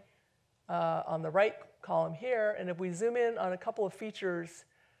time on the right column here. And if we zoom in on a couple of features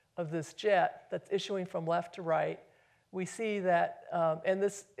of this jet that's issuing from left to right, we see that, and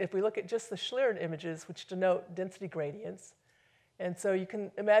this, if we look at just the Schlieren images, which denote density gradients, and so you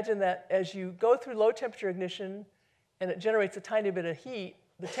can imagine that as you go through low temperature ignition and it generates a tiny bit of heat,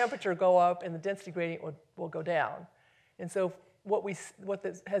 the temperature will go up and the density gradient will go down. And so what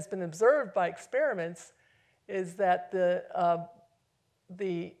has been observed by experiments is that the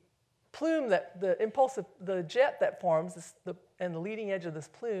plume, the jet that forms, and the leading edge of this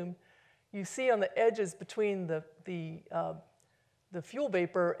plume, you see on the edges between the fuel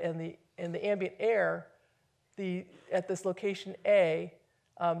vapor and the ambient air, at this location A,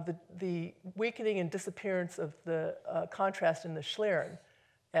 the weakening and disappearance of the contrast in the Schlieren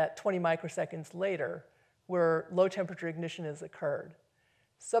at 20 microseconds later, where low temperature ignition has occurred.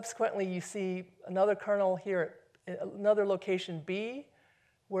 Subsequently, you see another kernel here at another location B,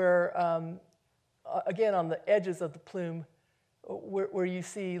 where, again, on the edges of the plume, where you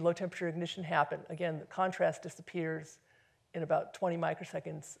see low temperature ignition happen. Again, the contrast disappears in about 20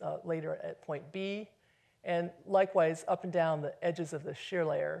 microseconds later at point B, and likewise up and down the edges of the shear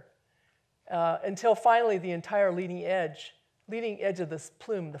layer, until finally the entire leading edge of this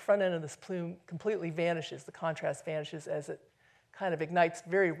plume, the front end of this plume, completely vanishes. The contrast vanishes as it kind of ignites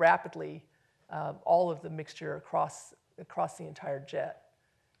very rapidly all of the mixture across the entire jet.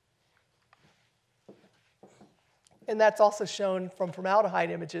 And that's also shown from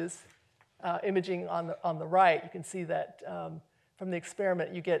formaldehyde imaging on the right. You can see that from the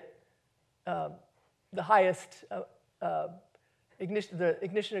experiment you get the highest ignition. The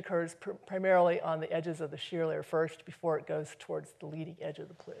ignition occurs primarily on the edges of the shear layer first before it goes towards the leading edge of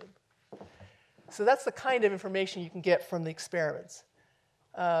the plume. So that's the kind of information you can get from the experiments.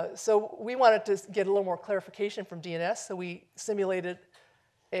 So we wanted to get a little more clarification from DNS, so we simulated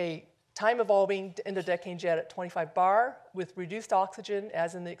a time-evolving endodecane jet at 25 bar with reduced oxygen,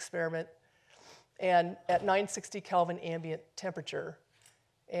 as in the experiment, and at 960 Kelvin ambient temperature.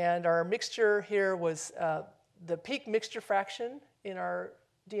 And our mixture here was, the peak mixture fraction in our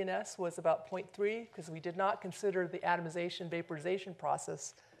DNS was about 0.3, because we did not consider the atomization vaporization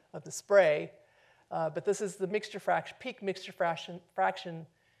process of the spray. But this is the peak mixture fraction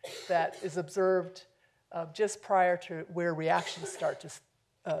that is observed just prior to where reactions start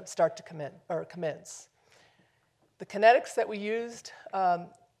to commence. The kinetics that we used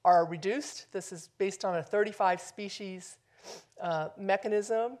are reduced. This is based on a 35 species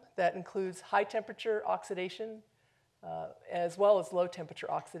mechanism that includes high temperature oxidation as well as low temperature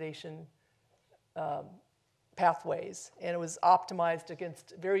oxidation pathways. And it was optimized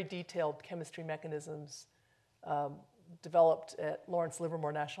against very detailed chemistry mechanisms developed at Lawrence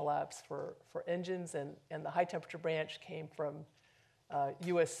Livermore National Labs for engines, and the high temperature branch came from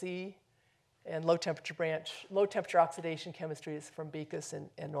USC, and low temperature oxidation chemistry is from Bekus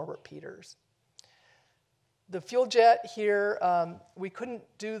and Norbert Peters. The fuel jet here, we couldn't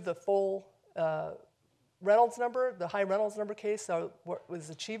do the full Reynolds number, the high Reynolds number case, so what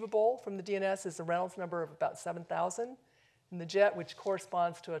was achievable from the DNS is a Reynolds number of about 7,000 in the jet, which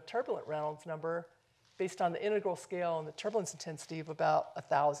corresponds to a turbulent Reynolds number based on the integral scale and the turbulence intensity of about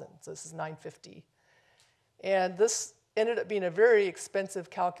 1,000. So this is 950. And this ended up being a very expensive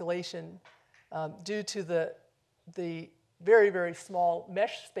calculation due to the very, very small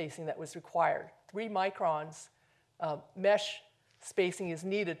mesh spacing that was required. 3 microns mesh spacing is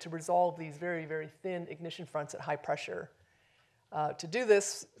needed to resolve these very, very thin ignition fronts at high pressure. To do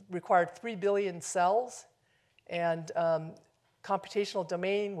this required 3 billion cells, and computational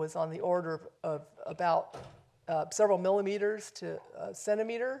domain was on the order of about several millimeters to a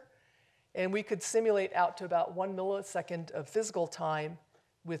centimeter. And we could simulate out to about 1 millisecond of physical time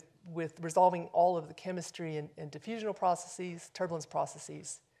with resolving all of the chemistry and diffusional processes, turbulence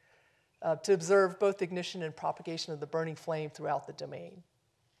processes, to observe both ignition and propagation of the burning flame throughout the domain.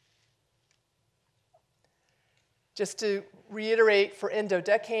 Just to reiterate for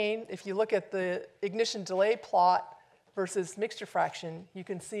endodecane, if you look at the ignition delay plot versus mixture fraction, you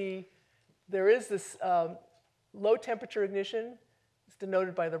can see there is this low temperature ignition. It's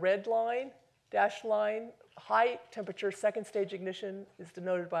denoted by the red line, dashed line. High temperature second stage ignition is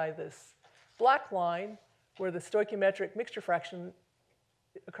denoted by this black line, where the stoichiometric mixture fraction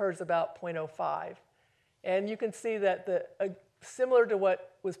occurs about 0.05. And you can see that similar to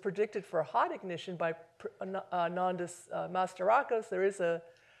what was predicted for hot ignition by Nandis Mastarakos, there is a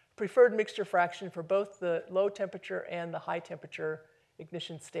preferred mixture fraction for both the low temperature and the high temperature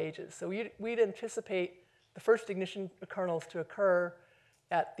ignition stages. So we'd anticipate the first ignition kernels to occur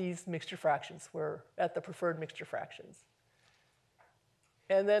at these mixture fractions, at the preferred mixture fractions.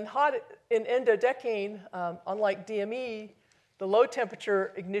 And then in endodecane, unlike DME, the low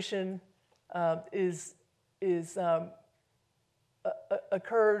temperature ignition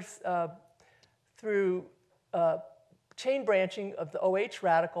occurs through chain branching of the OH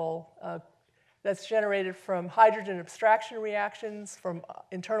radical that's generated from hydrogen abstraction reactions, from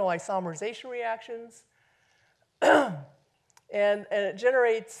internal isomerization reactions. And it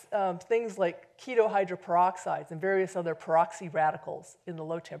generates things like ketohydroperoxides and various other peroxy radicals in the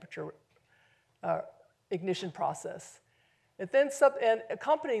low temperature ignition process. It then and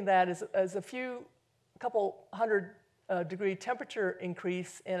accompanying that is a couple hundred degree temperature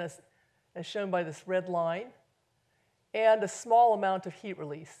increase, and as shown by this red line, and a small amount of heat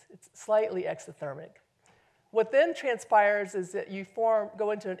release. It's slightly exothermic. What then transpires is that you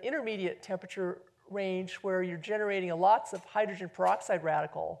go into an intermediate temperature range where you're generating lots of hydrogen peroxide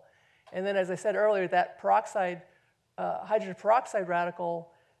radical. And then, as I said earlier, that hydrogen peroxide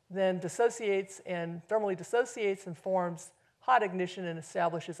radical then dissociates and thermally dissociates and forms hot ignition and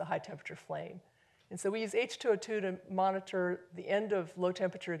establishes a high temperature flame. And so we use H2O2 to monitor the end of low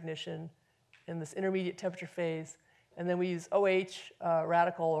temperature ignition in this intermediate temperature phase. And then we use OH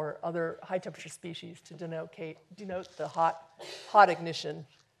radical or other high temperature species to denote the hot ignition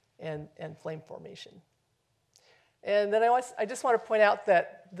and flame formation. And then I just want to point out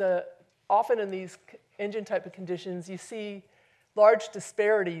that often in these engine type of conditions, you see large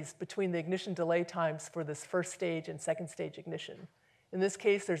disparities between the ignition delay times for this first stage and second stage ignition. In this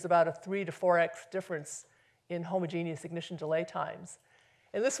case, there's about a 3 to 4x difference in homogeneous ignition delay times.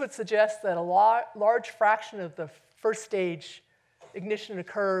 And this would suggest that a large fraction of the first stage ignition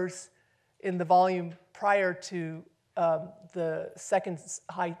occurs in the volume prior to the second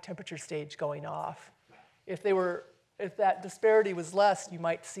high temperature stage going off. If that disparity was less, you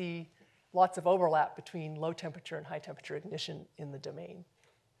might see lots of overlap between low temperature and high temperature ignition in the domain.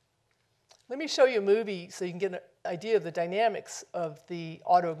 Let me show you a movie so you can get an idea of the dynamics of the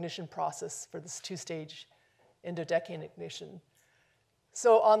auto-ignition process for this two-stage endodecane ignition.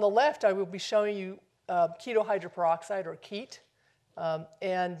 So on the left, I will be showing you ketohydroperoxide, or KEAT,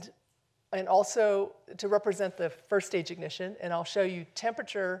 and also to represent the first stage ignition. And I'll show you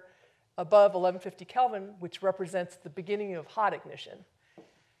temperature above 1150 Kelvin, which represents the beginning of hot ignition.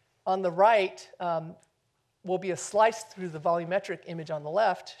 On the right will be a slice through the volumetric image on the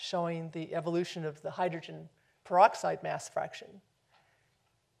left, showing the evolution of the hydrogen peroxide mass fraction.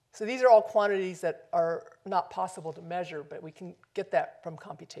 So these are all quantities that are not possible to measure, but we can get that from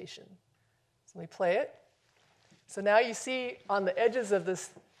computation. So let me play it. So now you see on the edges of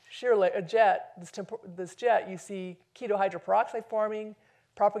this this jet, you see ketohydroperoxide forming,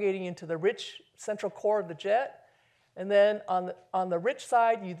 propagating into the rich central core of the jet. And then on the rich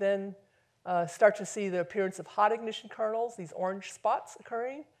side, you then start to see the appearance of hot ignition kernels, these orange spots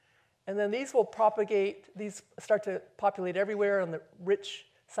occurring. And then these start to populate everywhere on the rich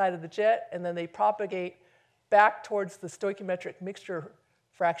side of the jet, and then they propagate back towards the stoichiometric mixture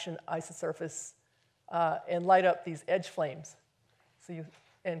fraction isosurface and light up these edge flames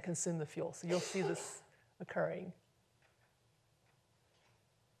and consume the fuel. So you'll see this occurring.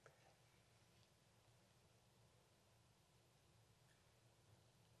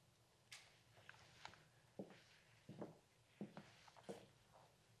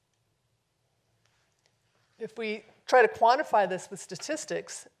 If we try to quantify this with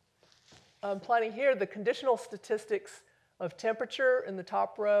statistics, I'm plotting here the conditional statistics of temperature in the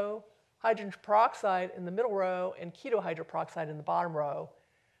top row, hydrogen peroxide in the middle row and keto hydroperoxide in the bottom row,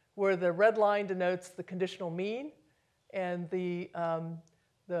 where the red line denotes the conditional mean, and the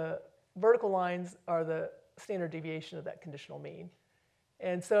vertical lines are the standard deviation of that conditional mean.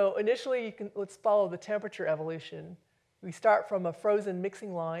 And so initially, let's follow the temperature evolution. We start from a frozen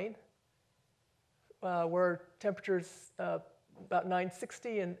mixing line where temperature's about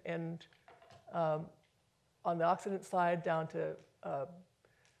 960 and on the oxidant side down to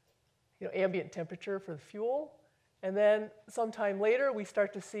ambient temperature for the fuel. And then sometime later, we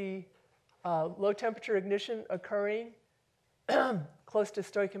start to see low temperature ignition occurring close to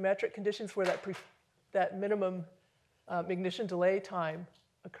stoichiometric conditions where that minimum ignition delay time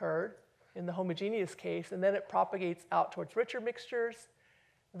occurred in the homogeneous case. And then it propagates out towards richer mixtures.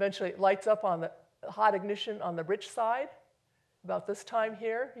 Eventually, it lights up on the hot ignition on the rich side. About this time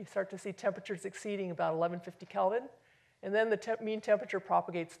here, you start to see temperatures exceeding about 1150 Kelvin. And then the mean temperature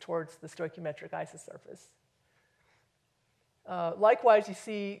propagates towards the stoichiometric isosurface. Likewise, you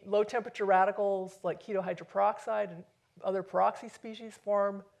see low temperature radicals like keto hydroperoxide and other peroxy species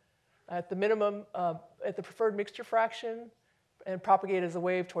form at the minimum, at the preferred mixture fraction and propagate as a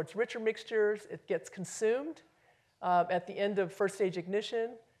wave towards richer mixtures. It gets consumed at the end of first stage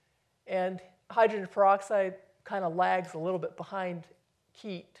ignition. And hydrogen peroxide kind of lags a little bit behind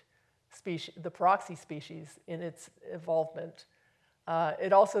KEAT species, the peroxy species, in its evolvement.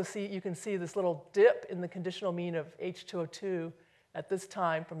 It also you can see this little dip in the conditional mean of H2O2 at this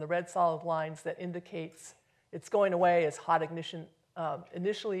time from the red solid lines that indicates it's going away as hot ignition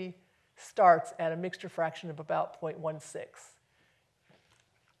initially starts at a mixture fraction of about 0.16.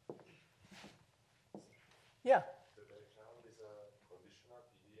 Yeah? The background is a conditional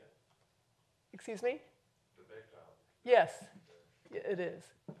PDN? Excuse me? The background. Yes, it is.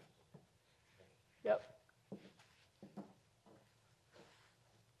 Yep.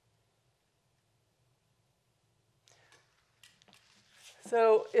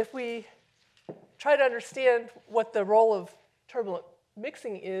 So if we try to understand what the role of turbulent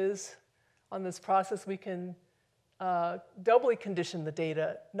mixing is on this process, we can doubly condition the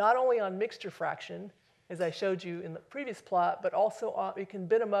data, not only on mixture fraction, as I showed you in the previous plot, but also we can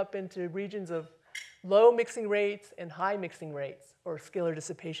bit them up into regions of low mixing rates and high mixing rates, or scalar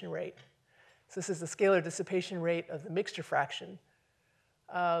dissipation rate. So this is the scalar dissipation rate of the mixture fraction.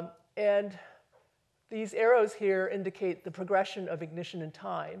 And these arrows here indicate the progression of ignition in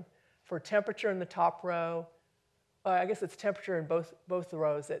time for temperature in the top row. I guess it's temperature in both the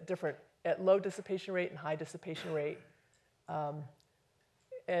rows at low dissipation rate and high dissipation rate.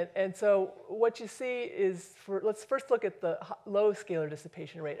 And so what you see is, let's first look at the low scalar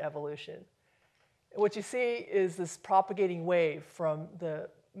dissipation rate evolution. What you see is this propagating wave from the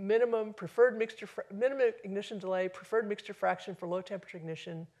minimum ignition delay, preferred mixture fraction for low temperature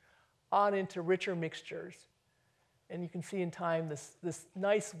ignition, on into richer mixtures. And you can see in time this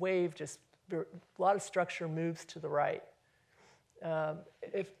nice wave, just a lot of structure moves to the right.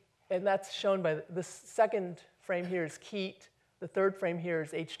 And that's shown by this second frame here is KEAT. The third frame here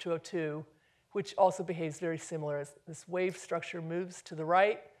is H2O2, which also behaves very similar. As this wave structure moves to the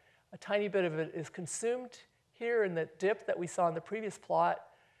right, a tiny bit of it is consumed here in the dip that we saw in the previous plot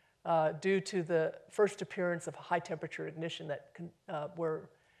due to the first appearance of high temperature ignition where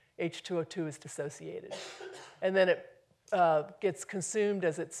H2O2 is dissociated. And then it gets consumed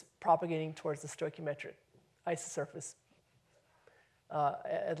as it's propagating towards the stoichiometric isosurface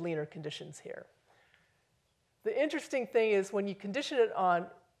at leaner conditions here. The interesting thing is when you condition it on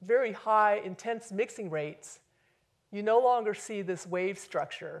very high, intense mixing rates, you no longer see this wave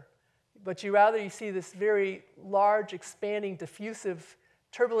structure, but you see this very large, expanding, diffusive,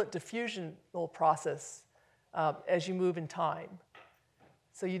 turbulent diffusional process as you move in time.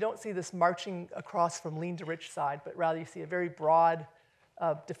 So you don't see this marching across from lean to rich side, but rather you see a very broad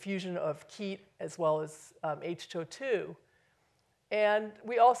diffusion of KEAT as well as H2O2. And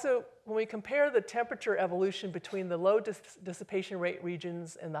we also, when we compare the temperature evolution between the low dissipation rate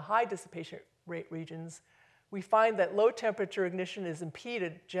regions and the high dissipation rate regions, we find that low temperature ignition is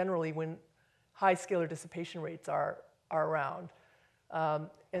impeded generally when high scalar dissipation rates are around.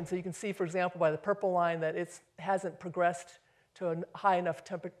 And so you can see, for example, by the purple line that it hasn't progressed to a high enough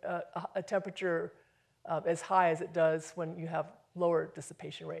a temperature as high as it does when you have lower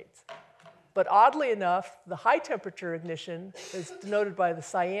dissipation rates. But oddly enough, the high temperature ignition, is denoted by the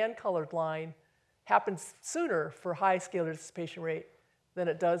cyan colored line, happens sooner for high scalar dissipation rate than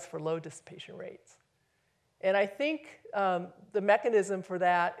it does for low dissipation rates. And I think the mechanism for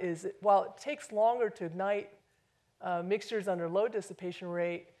that is while it takes longer to ignite mixtures under low dissipation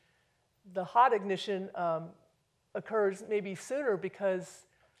rate, the hot ignition occurs maybe sooner because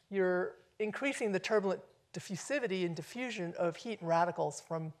you're increasing the turbulent diffusivity and diffusion of heat and radicals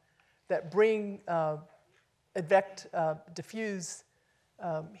that diffuse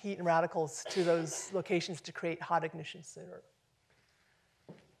heat and radicals to those locations to create hot ignition sooner.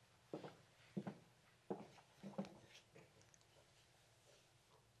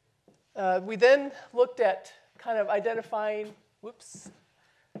 We then looked at kind of identifying,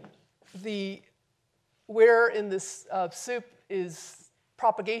 where in this soup is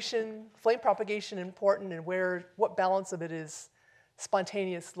flame propagation important, and what balance of it is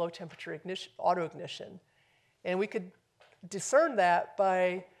spontaneous low temperature auto ignition. And we could discern that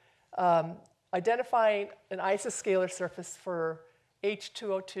by identifying an isoscalar surface for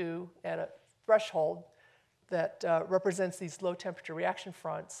H2O2 at a threshold that represents these low temperature reaction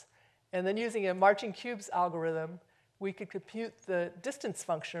fronts. And then using a marching cubes algorithm, we could compute the distance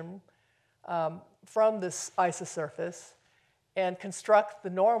function from this isosurface and construct the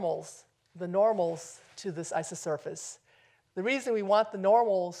normals to this isosurface. The reason we want the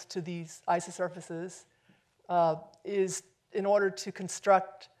normals to these isosurfaces is in order to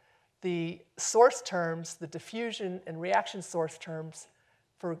construct the source terms, the diffusion and reaction source terms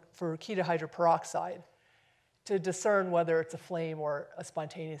for ketohydroperoxide, to discern whether it's a flame or a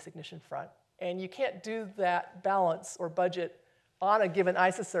spontaneous ignition front. And you can't do that balance or budget on a given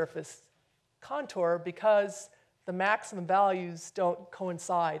isosurface contour because the maximum values don't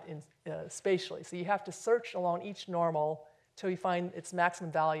coincide spatially. So you have to search along each normal till you find its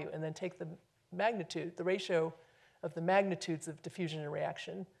maximum value, and then take the magnitude, the ratio of the magnitudes of diffusion and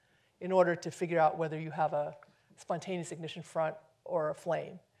reaction, in order to figure out whether you have a spontaneous ignition front or a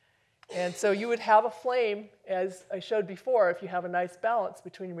flame. And so you would have a flame, as I showed before, if you have a nice balance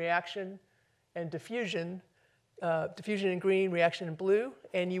between reaction and diffusion, diffusion in green, reaction in blue,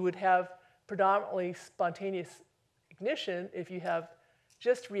 and you would have predominantly spontaneous ignition if you have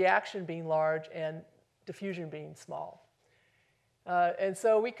just reaction being large and diffusion being small. And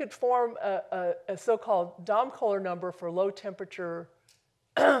so we could form a so-called Domkohler number for low temperature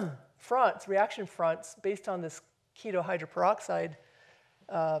fronts, reaction fronts, based on this ketohydroperoxide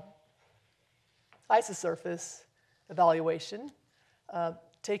isosurface evaluation,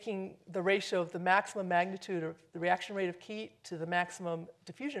 taking the ratio of the maximum magnitude of the reaction rate of heat to the maximum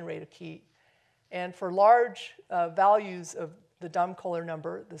diffusion rate of heat. And for large values of the Domkohler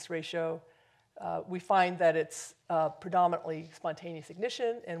number, this ratio, we find that it's predominantly spontaneous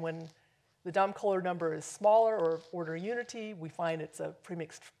ignition. And when the Domkohler number is smaller, or order unity, we find it's a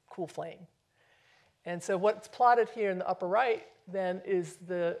premixed cool flame. And so what's plotted here in the upper right then is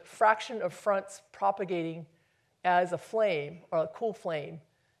the fraction of fronts propagating as a flame, or a cool flame,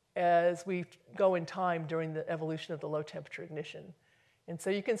 as we go in time during the evolution of the low temperature ignition. And so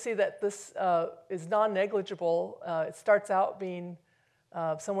you can see that this is non-negligible. It starts out being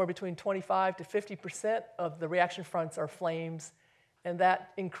somewhere between 25 to 50% of the reaction fronts are flames, and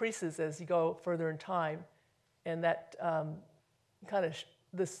that increases as you go further in time. And that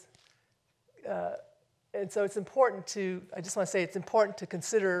and so it's important to, I just want to say it's important to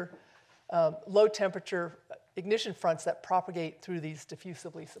consider low temperature ignition fronts that propagate through these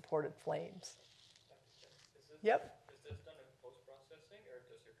diffusively supported flames. Yep. Is this done in post-processing, or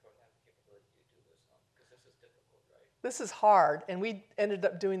does your code have the capability to do this on? Because this is difficult, right? This is hard, and we ended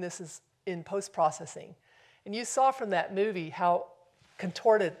up doing this in post-processing. And you saw from that movie how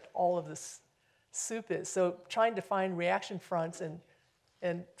contorted all of this soup is. So trying to find reaction fronts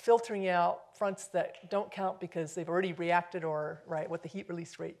and filtering out fronts that don't count because they've already reacted, or what the heat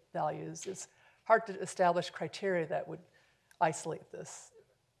release rate value is hard to establish criteria that would isolate this.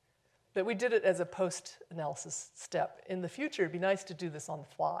 But we did it as a post-analysis step. In the future, it'd be nice to do this on the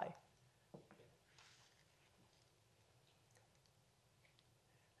fly.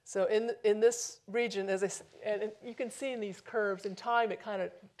 So in this region, and you can see in these curves, in time, it kind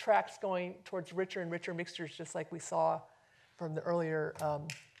of tracks going towards richer and richer mixtures, just like we saw from the earlier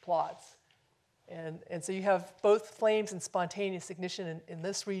plots. And so you have both flames and spontaneous ignition in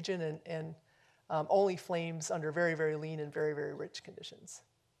this region, and only flames under very, very lean and very, very rich conditions.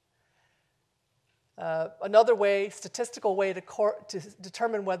 Another way, statistical way to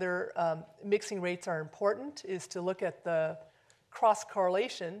determine whether mixing rates are important is to look at the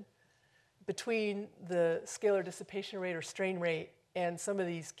cross-correlation between the scalar dissipation rate or strain rate and some of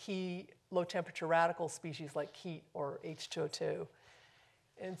these key low-temperature radical species like heat or H2O2.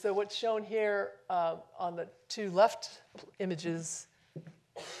 And so what's shown here on the two left images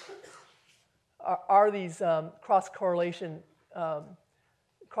are these cross-correlation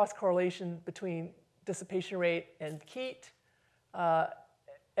between dissipation rate and heat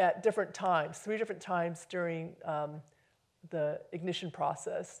at different times, 3 different times during the ignition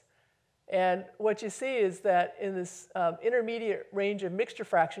process. And what you see is that in this intermediate range of mixture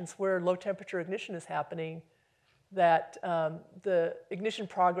fractions where low temperature ignition is happening, that the ignition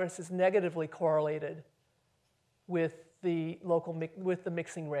progress is negatively correlated with the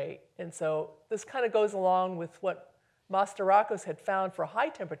mixing rate. And so this kind of goes along with what Mastarakos had found for high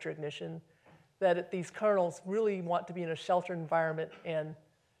temperature ignition, that these kernels really want to be in a sheltered environment and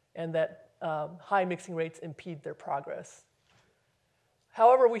that high mixing rates impede their progress.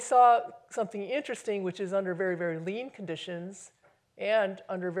 However, we saw something interesting, which is under very, very lean conditions and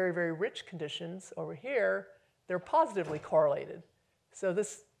under very, very rich conditions over here, they're positively correlated. So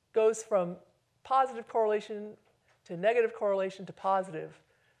this goes from positive correlation to negative correlation to positive.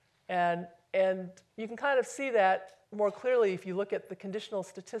 And you can kind of see that more clearly if you look at the conditional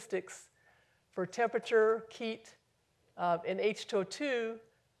statistics for temperature, heat, and H2O2,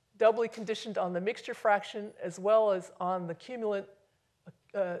 doubly conditioned on the mixture fraction as well as on the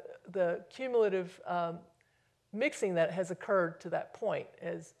cumulative mixing that has occurred to that point.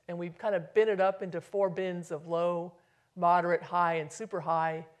 And we've kind of bin it up into 4 bins of low, moderate, high, and super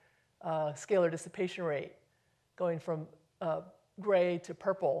high scalar dissipation rate, going from gray to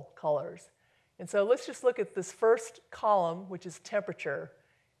purple colors. And so let's just look at this first column, which is temperature.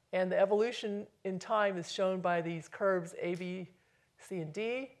 And the evolution in time is shown by these curves A, B, C, and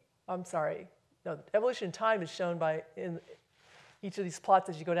D. I'm sorry. No, the evolution in time is shown by in each of these plots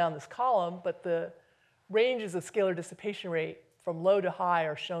as you go down this column, but the ranges of scalar dissipation rate from low to high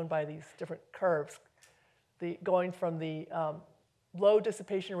are shown by these different curves, going from the low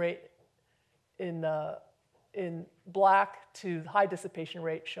dissipation rate in black to high dissipation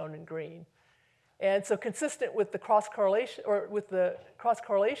rate shown in green. And so consistent with the cross-correlation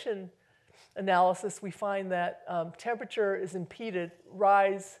analysis, we find that temperature is impeded,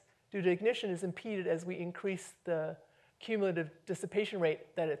 rise due to ignition is impeded as we increase the cumulative dissipation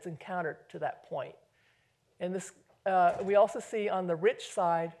rate that it's encountered to that point. And this, we also see on the rich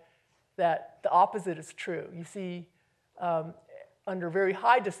side that the opposite is true. You see under very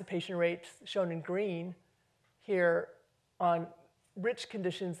high dissipation rates shown in green here on rich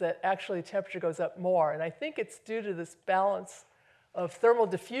conditions that actually temperature goes up more. And I think it's due to this balance of thermal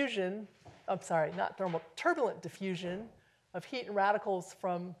diffusion, turbulent diffusion of heat and radicals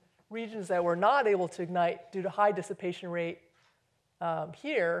from regions that were not able to ignite due to high dissipation rate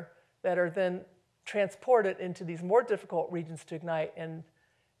here that are then transported into these more difficult regions to ignite, and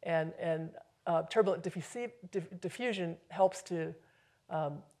turbulent diffusion helps to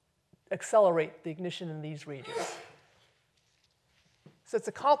accelerate the ignition in these regions. So it's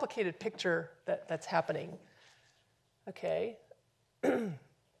a complicated picture that's happening. Okay.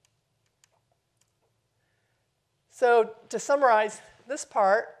 So to summarize this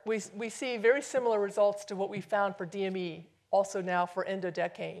part, we see very similar results to what we found for DME, also now for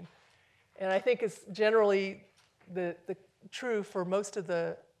endodecane. And I think it's generally the true for most of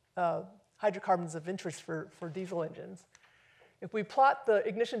the hydrocarbons of interest for diesel engines. If we plot the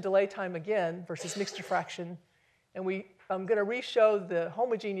ignition delay time again versus mixture fraction, and I'm going to re-show the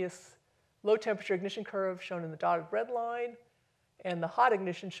homogeneous low temperature ignition curve shown in the dotted red line, and the hot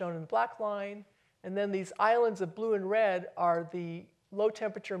ignition shown in the black line. And then these islands of blue and red are the low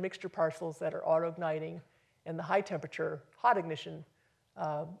temperature mixture parcels that are auto-igniting, and the high temperature hot ignition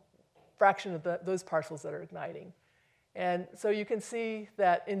fraction of those parcels that are igniting. And so you can see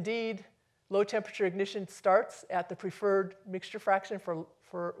that indeed low temperature ignition starts at the preferred mixture fraction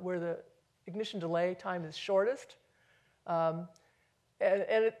for where the ignition delay time is shortest. And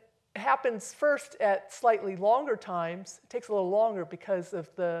it happens first at slightly longer times. It takes a little longer because of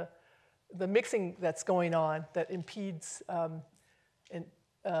the mixing that's going on that impedes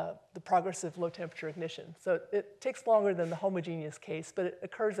the progress of low temperature ignition. So it takes longer than the homogeneous case, but it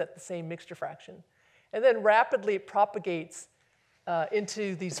occurs at the same mixture fraction. And then rapidly it propagates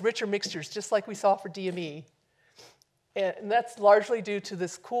into these richer mixtures, just like we saw for DME. And that's largely due to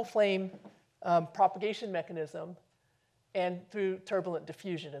this cool flame propagation mechanism and through turbulent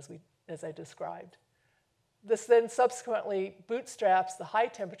diffusion, as I described. This then subsequently bootstraps the high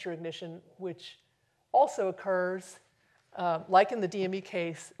temperature ignition, which also occurs, like in the DME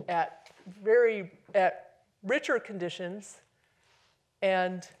case, at richer conditions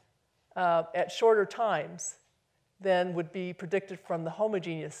and at shorter times than would be predicted from the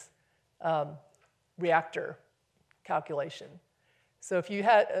homogeneous reactor calculation. So if you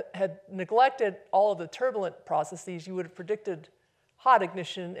had neglected all of the turbulent processes, you would have predicted hot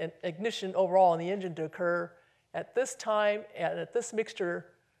ignition and ignition overall in the engine to occur at this time and at this mixture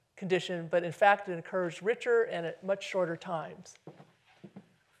condition, but in fact it occurs richer and at much shorter times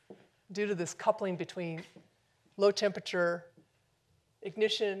due to this coupling between low temperature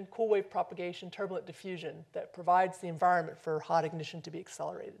ignition, cool wave propagation, turbulent diffusion that provides the environment for hot ignition to be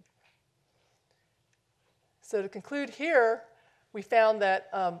accelerated. So to conclude here, we found that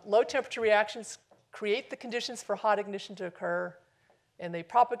low temperature reactions create the conditions for hot ignition to occur, and they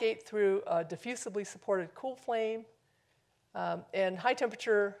propagate through a diffusively supported cool flame. And high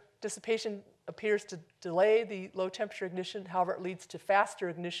temperature dissipation appears to delay the low temperature ignition. However, it leads to faster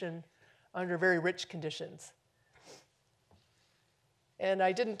ignition under very rich conditions. And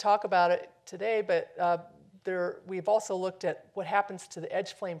I didn't talk about it today, but we've also looked at what happens to the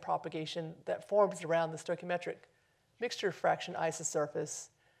edge flame propagation that forms around the stoichiometric mixture fraction isosurface.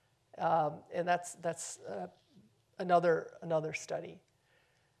 And that's another study.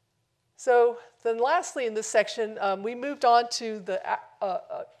 So then lastly in this section, we moved on to the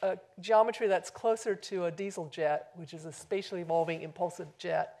geometry that's closer to a diesel jet, which is a spatially evolving impulsive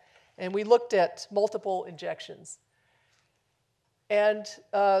jet. And we looked at multiple injections. And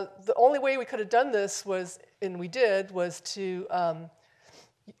the only way we could have done this was, and we did, was to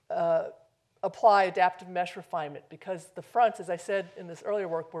apply adaptive mesh refinement, because the fronts, as I said in this earlier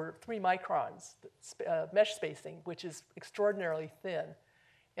work, were 3 microns mesh spacing, which is extraordinarily thin.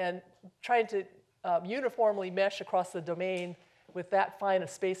 And trying to uniformly mesh across the domain with that fine a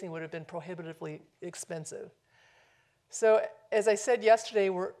spacing would have been prohibitively expensive. So as I said yesterday,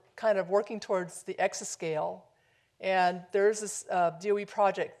 we're kind of working towards the exascale. And there's this DOE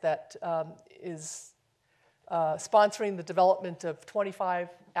project that is sponsoring the development of 25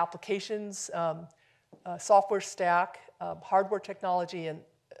 applications, software stack, hardware technology, and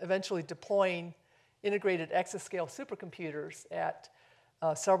eventually deploying integrated exascale supercomputers at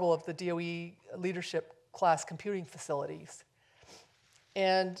several of the DOE leadership class computing facilities.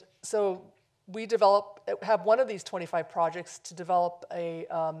 And so we have one of these 25 projects to develop a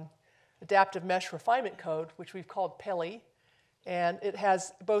adaptive mesh refinement code, which we've called PELI. And it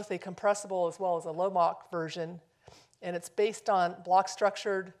has both a compressible as well as a low-Mach version. And it's based on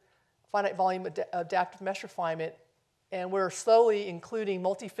block-structured finite volume adaptive mesh refinement. And we're slowly including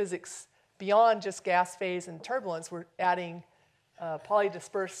multiphysics beyond just gas phase and turbulence. We're adding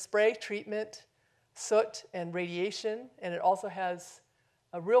polydispersed spray treatment, soot, and radiation. And it also has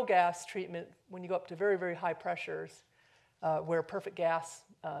a real gas treatment when you go up to very, very high pressures where perfect gas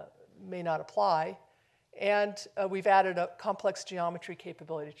may not apply. And we've added a complex geometry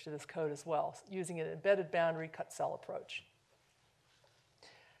capability to this code as well, using an embedded boundary cut cell approach.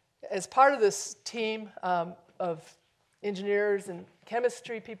 As part of this team of engineers and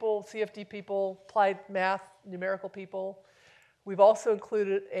chemistry people, CFD people, applied math, numerical people, we've also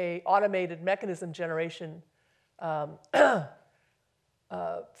included an automated mechanism generation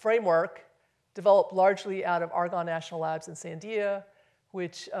framework developed largely out of Argonne National Labs in Sandia,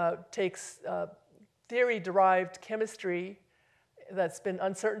 which takes theory-derived chemistry that's been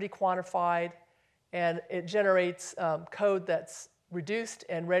uncertainty quantified, and it generates code that's reduced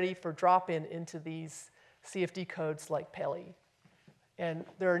and ready for drop-in into these CFD codes like PELI. And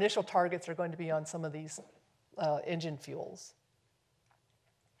their initial targets are going to be on some of these engine fuels.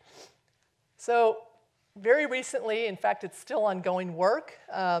 So very recently, in fact, it's still ongoing work,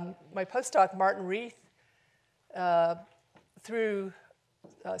 my postdoc, Martin Reith, through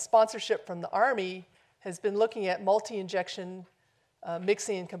sponsorship from the Army, has been looking at multi-injection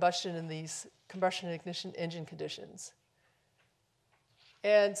mixing and combustion in these combustion and ignition engine conditions.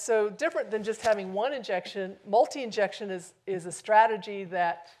 And so different than just having one injection, multi-injection is a strategy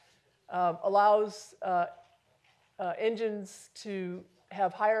that allows engines to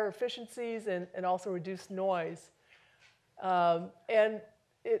have higher efficiencies and also reduce noise. And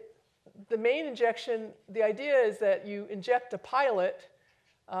the main injection, the idea is that you inject a pilot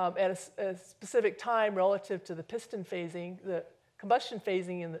at a specific time relative to the piston phasing, the combustion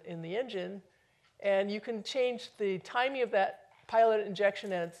phasing in the engine, and you can change the timing of that pilot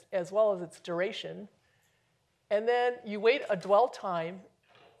injection as well as its duration. And then you wait a dwell time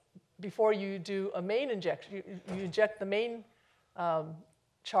before you do a main injection. You inject the main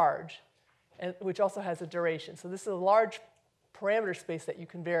charge, which also has a duration. So this is a large parameter space that you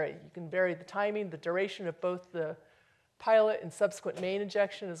can vary. You can vary the timing, the duration of both the pilot and subsequent main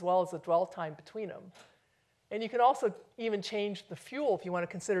injection, as well as the dwell time between them. And you can also even change the fuel if you want to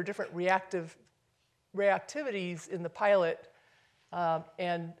consider different reactivities in the pilot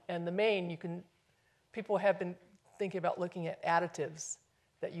and the main. People have been thinking about looking at additives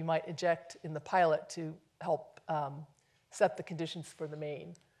that you might inject in the pilot to help set the conditions for the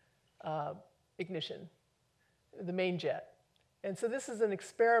main ignition, the main jet. And so this is an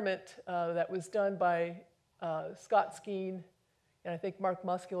experiment that was done by Scott Skeen, and I think Mark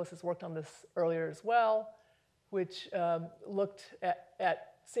Musculus has worked on this earlier as well. which looked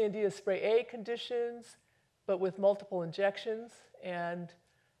at Sandia spray A conditions, but with multiple injections. And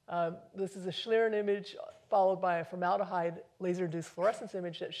this is a Schlieren image followed by a formaldehyde laser-induced fluorescence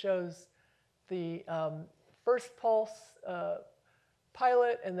image that shows the first pulse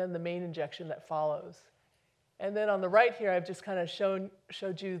pilot and then the main injection that follows. And then on the right here, I've just kind of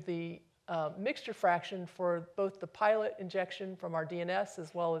showed you the mixture fraction for both the pilot injection from our DNS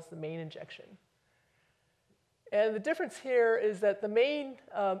as well as the main injection. And the difference here is that the main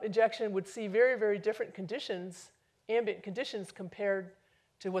injection would see very, very different conditions, ambient conditions, compared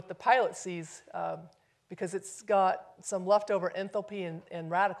to what the pilot sees, because it's got some leftover enthalpy and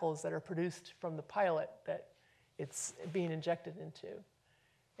radicals that are produced from the pilot that it's being injected into.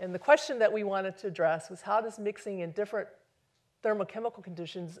 And the question that we wanted to address was, how does mixing in different thermochemical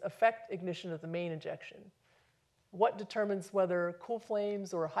conditions affect ignition of the main injection? What determines whether cool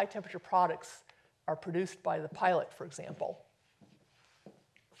flames or high temperature products are produced by the pilot, for example?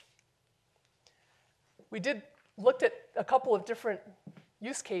 We looked at a couple of different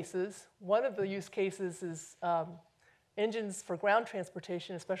use cases. One of the use cases is engines for ground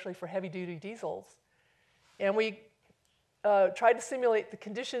transportation, especially for heavy-duty diesels. And we tried to simulate the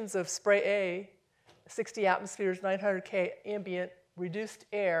conditions of spray A, 60 atmospheres, 900 K ambient, reduced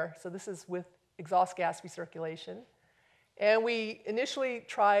air. So this is with exhaust gas recirculation. And we initially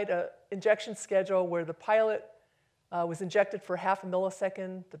tried an injection schedule where the pilot was injected for half a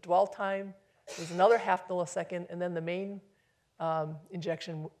millisecond. The dwell time was another half millisecond. And then the main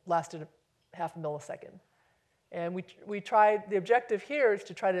injection lasted half a millisecond. And we tried, the objective here is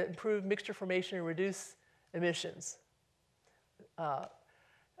to try to improve mixture formation and reduce emissions.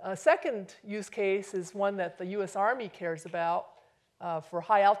 A second use case is one that the US Army cares about for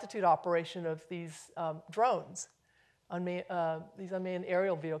high altitude operation of these drones, these unmanned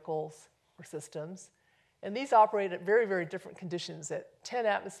aerial vehicles or systems. And these operate at very, very different conditions, at 10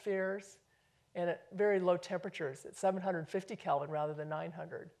 atmospheres and at very low temperatures, at 750 Kelvin rather than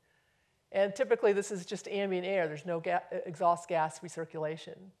 900. And typically this is just ambient air. There's no exhaust gas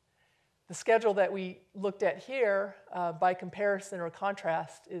recirculation. The schedule that we looked at here, by comparison or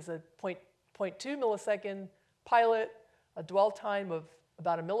contrast, is a 0.2 millisecond pilot, a dwell time of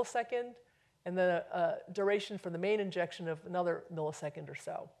about a millisecond, and then a duration for the main injection of another millisecond or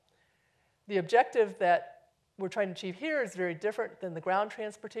so. The objective that we're trying to achieve here is very different than the ground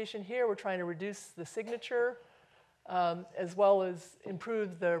transportation. Here we're trying to reduce the signature as well as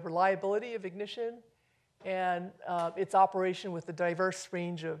improve the reliability of ignition and its operation with a diverse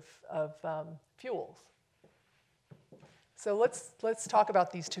range of fuels. So let's talk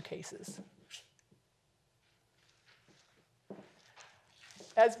about these two cases.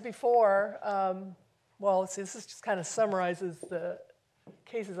 As before, well, this is just kind of summarizes the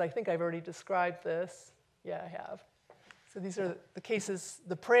cases. I think I've already described this. Yeah, I have. So these are the cases,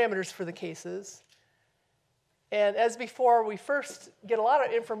 the parameters for the cases. And as before, we first get a lot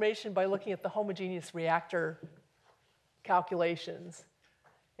of information by looking at the homogeneous reactor calculations.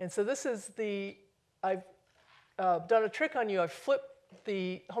 And so this is I've done a trick on you. I've flipped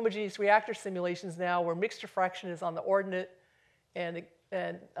the homogeneous reactor simulations now where mixture fraction is on the ordinate and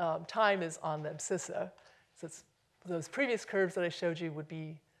time is on the abscissa. So those previous curves that I showed you would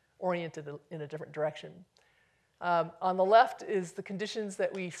be oriented in a different direction. On the left is the conditions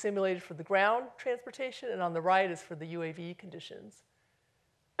that we simulated for the ground transportation, and on the right is for the UAV conditions.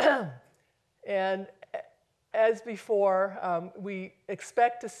 And as before, we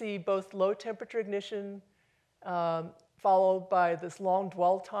expect to see both low temperature ignition followed by this long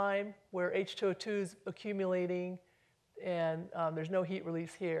dwell time where H2O2 is accumulating and there's no heat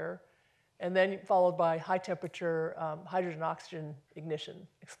release here, and then followed by high temperature hydrogen-oxygen ignition,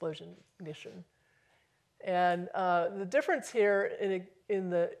 explosion ignition. And the difference here in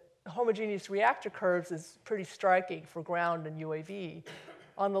the homogeneous reactor curves is pretty striking for ground and UAV.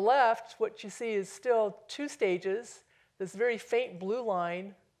 On the left, what you see is still two stages. This very faint blue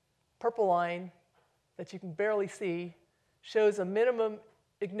line, purple line, that you can barely see, shows a minimum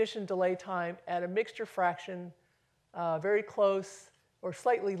ignition delay time at a mixture fraction very close or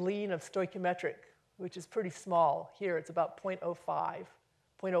slightly lean of stoichiometric, which is pretty small. Here it's about 0.05,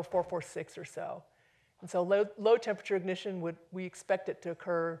 0.0446 or so. And so low temperature ignition, we expect it to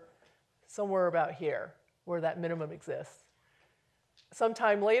occur somewhere about here, where that minimum exists.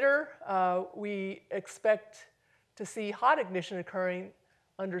 Sometime later, we expect to see hot ignition occurring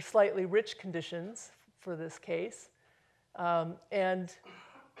under slightly rich conditions for this case. The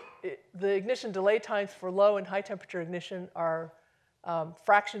ignition delay times for low and high temperature ignition are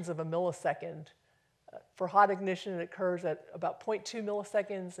fractions of a millisecond. For hot ignition, it occurs at about 0.2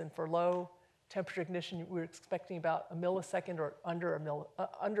 milliseconds, and for low temperature ignition, we're expecting about a millisecond or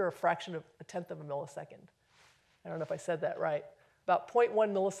under a fraction of a tenth of a millisecond. I don't know if I said that right. About 0.1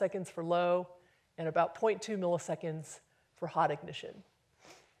 milliseconds for low and about 0.2 milliseconds for hot ignition.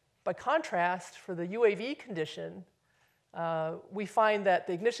 By contrast, for the UAV condition, we find that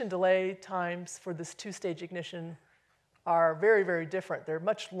the ignition delay times for this two-stage ignition are very, very different. They're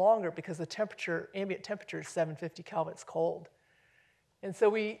much longer because the temperature, ambient temperature is 750 kelvins cold. And so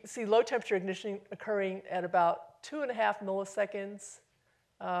we see low temperature ignition occurring at about 2.5 milliseconds,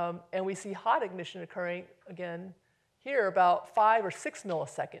 and we see hot ignition occurring, again, here about 5 or 6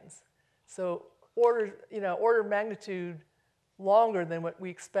 milliseconds. So order of magnitude longer than what we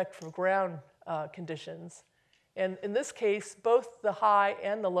expect from ground conditions. And in this case, both the high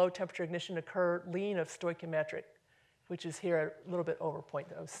and the low temperature ignition occur lean of stoichiometric, which is here at a little bit over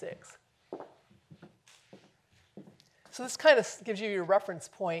 0.06. So this kind of gives you your reference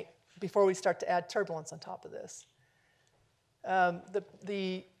point before we start to add turbulence on top of this.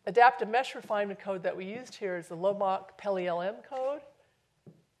 The adaptive mesh refinement code that we used here is the Lomoc PELI-LM code.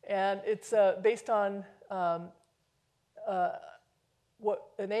 And it's based on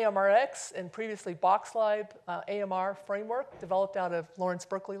what an AMRX and previously BoxLab AMR framework developed out of Lawrence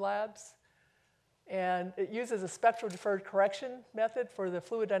Berkeley Labs. And it uses a spectral deferred correction method for the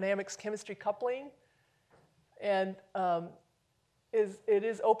fluid dynamics chemistry coupling. And it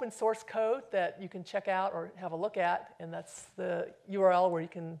is open source code that you can check out or have a look at. And that's the URL where you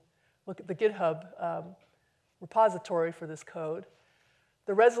can look at the GitHub repository for this code.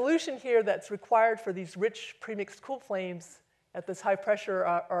 The resolution here that's required for these rich premixed cool flames at this high pressure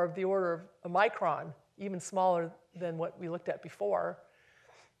are of the order of a micron, even smaller than what we looked at before.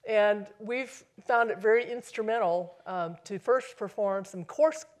 And we've found it very instrumental to first perform some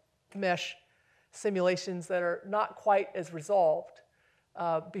coarse mesh simulations that are not quite as resolved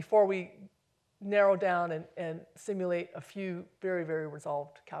before we narrow down and simulate a few very, very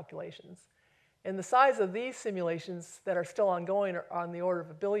resolved calculations. And the size of these simulations that are still ongoing are on the order of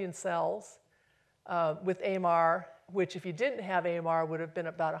 1 billion cells with AMR, which if you didn't have AMR would have been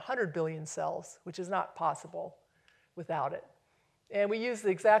about 100 billion cells, which is not possible without it. And we use the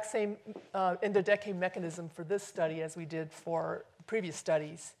exact same endodecane mechanism for this study as we did for previous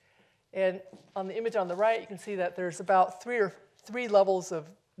studies. And on the image on the right, you can see that there's about three levels of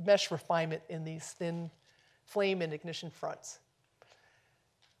mesh refinement in these thin flame and ignition fronts.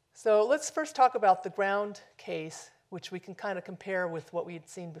 So let's first talk about the ground case, which we can kind of compare with what we had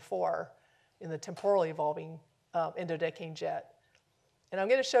seen before in the temporally evolving endodecane jet. And I'm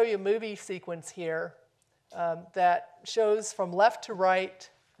going to show you a movie sequence here that shows from left to right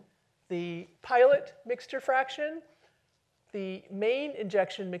the pilot mixture fraction, the main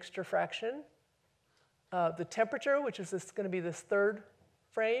injection mixture fraction, the temperature, which is going to be this third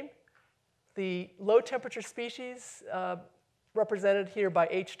frame, the low temperature species represented here by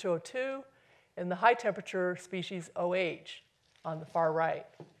H2O2, and the high temperature species OH on the far right.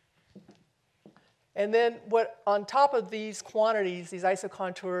 And then on top of these quantities, these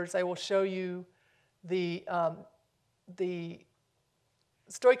isocontours, I will show you the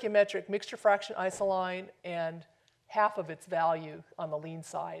stoichiometric mixture fraction isoline and half of its value on the lean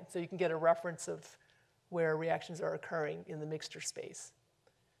side, so you can get a reference of where reactions are occurring in the mixture space.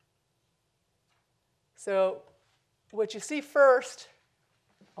 So what you see first,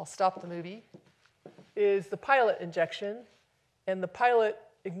 I'll stop the movie, is the pilot injection, and the pilot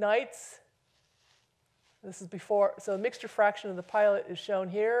ignites. This is before, so the mixture fraction of the pilot is shown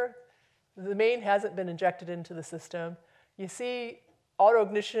here. The main hasn't been injected into the system. You see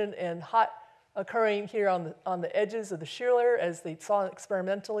autoignition and hot occurring here on the edges of the shear layer as they saw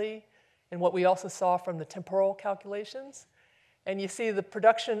experimentally and what we also saw from the temporal calculations. And you see the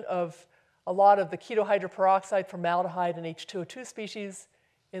production of a lot of the ketohydroperoxide, formaldehyde, and H2O2 species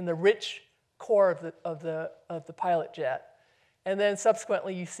in the rich core of the pilot jet. And then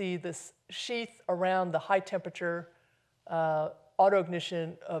subsequently you see this sheath around the high temperature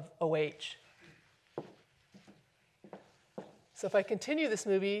autoignition of OH. So if I continue this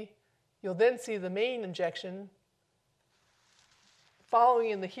movie, you'll then see the main injection following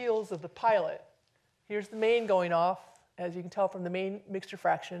in the heels of the pilot. Here's the main going off, as you can tell from the main mixture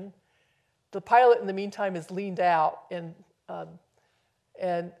fraction. The pilot, in the meantime, is leaned out, and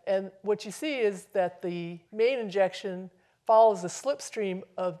what you see is that the main injection follows the slipstream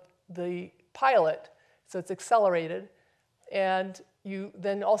of the pilot, so it's accelerated, and you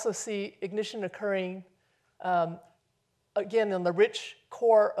then also see ignition occurring again in the rich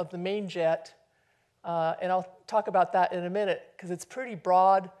core of the main jet, and I'll talk about that in a minute because it's pretty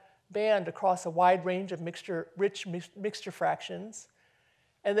broad band across a wide range of rich mixture fractions.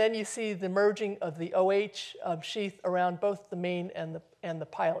 And then you see the merging of the OH sheath around both the main and the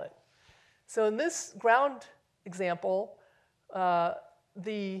pilot. So in this ground example,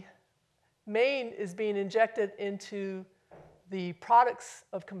 the main is being injected into the products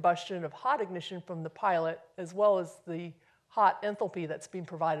of combustion of hot ignition from the pilot, as well as the hot enthalpy that's being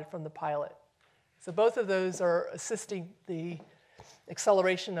provided from the pilot. So both of those are assisting the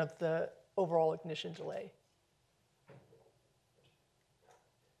acceleration of the overall ignition delay.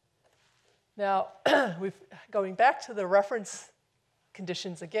 Now, going back to the reference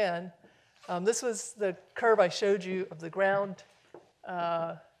conditions again, this was the curve I showed you of the ground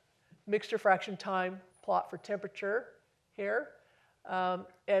mixture fraction time plot for temperature here.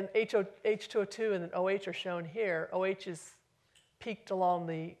 And H2O2 and then OH are shown here. OH is peaked along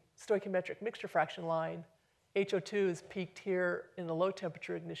the stoichiometric mixture fraction line. HO2 is peaked here in the low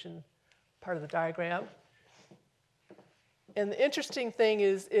temperature ignition part of the diagram. And the interesting thing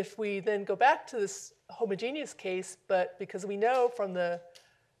is if we then go back to this homogeneous case, but because we know from the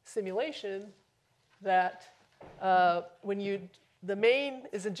simulation that when the main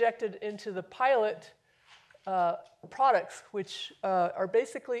is injected into the pilot products, which are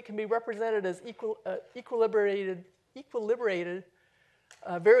basically can be represented as equilibrated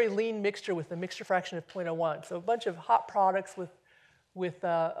very lean mixture with a mixture fraction of 0.01. So a bunch of hot products with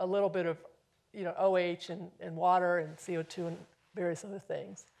a little bit of OH and water and CO2 and various other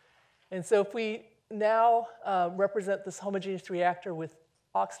things. And so if we now represent this homogeneous reactor with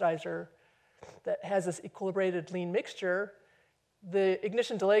oxidizer that has this equilibrated lean mixture, the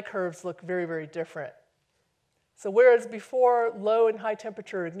ignition delay curves look very, very different. So whereas before low and high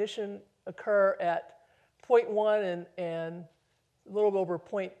temperature ignition occur at 0.1 and a little over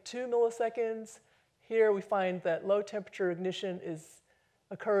 0.2 milliseconds, here we find that low temperature ignition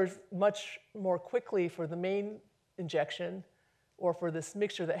occurs much more quickly for the main injection or for this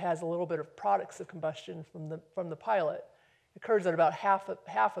mixture that has a little bit of products of combustion from the pilot. It occurs at about half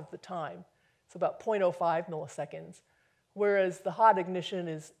of the time, so about 0.05 milliseconds, whereas the hot ignition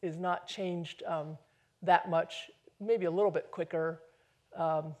is not changed that much, maybe a little bit quicker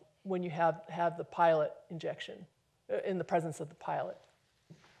when you have the pilot injection, in the presence of the pilot.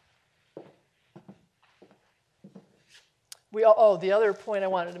 The other point I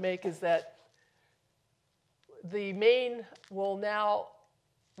wanted to make is that the main will now,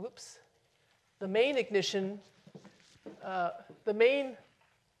 the main ignition, the main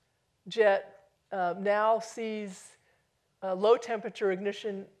jet now sees low temperature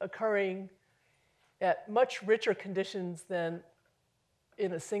ignition occurring at much richer conditions than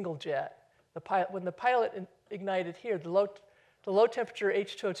in a single jet. When the pilot ignited here, the low temperature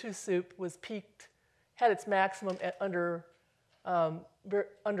H2O2 soup was peaked, had its maximum under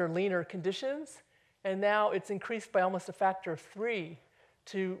leaner conditions, and now it's increased by almost a factor of 3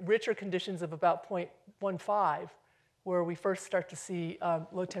 to richer conditions of about 0.15, where we first start to see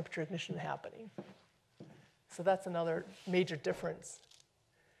low temperature ignition happening. So that's another major difference.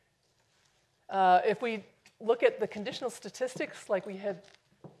 If we look at the conditional statistics like we had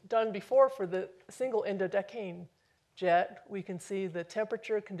done before for the single endodecane jet, we can see the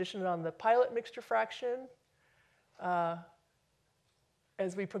temperature conditioned on the pilot mixture fraction.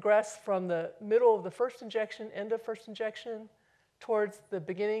 As we progress from the middle of the first injection, end of first injection, towards the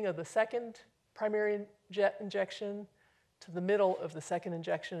beginning of the second primary jet injection to the middle of the second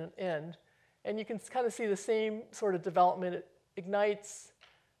injection and end. And you can kind of see the same sort of development. It ignites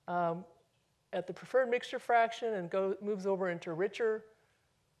at the preferred mixture fraction and moves over into richer.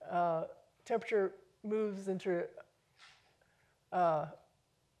 Temperature moves into,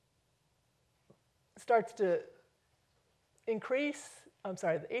 starts to increase,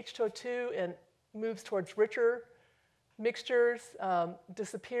 the H2O2 and moves towards richer mixtures,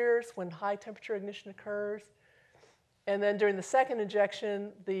 disappears when high temperature ignition occurs. And then during the second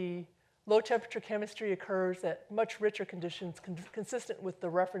injection, the low temperature chemistry occurs at much richer conditions consistent with the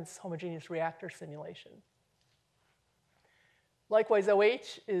reference homogeneous reactor simulation. Likewise,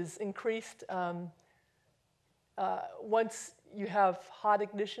 OH is increased once you have hot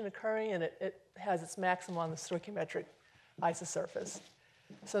ignition occurring, and it has its maximum on the stoichiometric isosurface.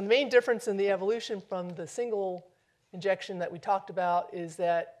 So the main difference in the evolution from the single injection that we talked about is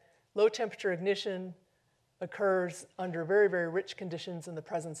that low temperature ignition occurs under very, very rich conditions in the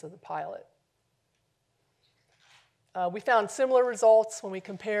presence of the pilot. We found similar results when we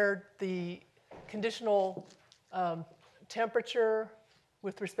compared the conditional temperature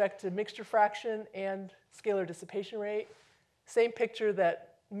with respect to mixture fraction and scalar dissipation rate. Same picture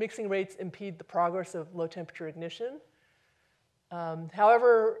that mixing rates impede the progress of low temperature ignition.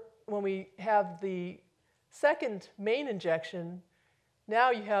 However, when we have the second main injection,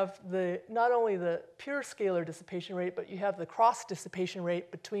 now you have not only the pure scalar dissipation rate, but you have the cross dissipation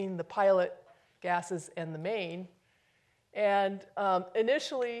rate between the pilot gases and the main. And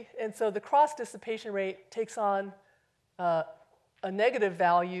so the cross dissipation rate takes on a negative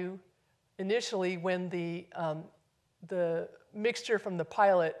value initially when the mixture from the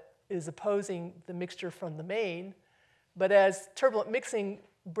pilot is opposing the mixture from the main. But as turbulent mixing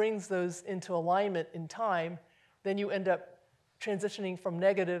brings those into alignment in time, then you end up transitioning from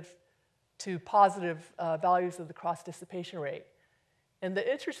negative to positive values of the cross dissipation rate. And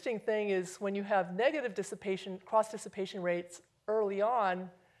the interesting thing is when you have negative cross dissipation rates early on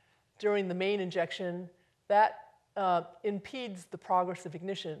during the main injection, that impedes the progress of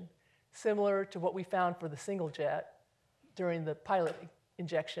ignition, similar to what we found for the single jet during the pilot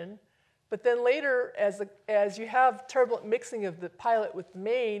injection. But then later, as you have turbulent mixing of the pilot with the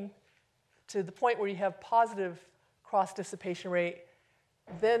main to the point where you have positive cross dissipation rate,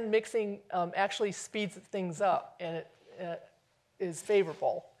 then mixing actually speeds things up, and it is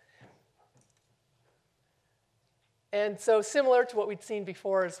favorable. And so similar to what we'd seen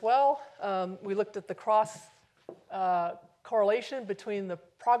before as well, we looked at the cross correlation between the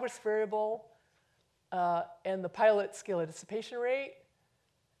progress variable and the pilot scalar dissipation rate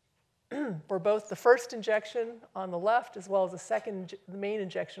for both the first injection on the left as well as the main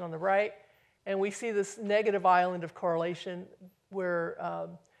injection on the right. And we see this negative island of correlation where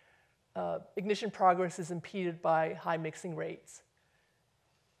ignition progress is impeded by high mixing rates.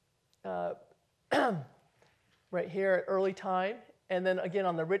 Right here at early time. And then again,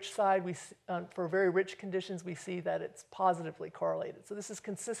 on the rich side, for very rich conditions, we see that it's positively correlated. So this is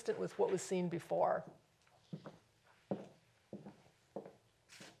consistent with what was seen before.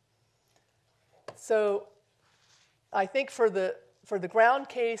 So I think for the ground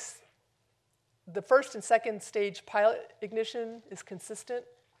case, the first and second stage pilot ignition is consistent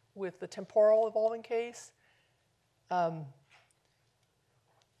with the temporal evolving case.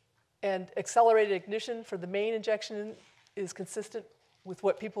 And accelerated ignition for the main injection is consistent with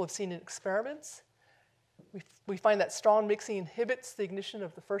what people have seen in experiments. We find that strong mixing inhibits the ignition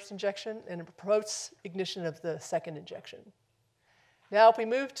of the first injection and it promotes ignition of the second injection. Now, if we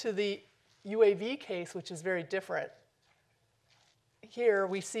move to the UAV case, which is very different, here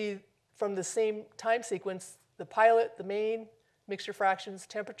we see from the same time sequence the pilot, the main, mixture fractions,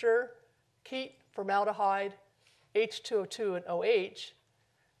 temperature, keet, formaldehyde, H2O2, and OH.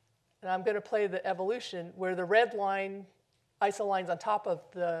 And I'm going to play the evolution where the red line, isolines on top of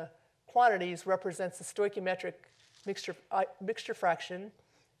the quantities, represents the stoichiometric mixture fraction,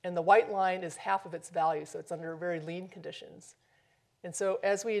 and the white line is half of its value, so it's under very lean conditions. And so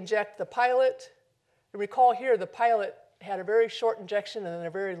as we inject the pilot, and recall here the pilot had a very short injection and then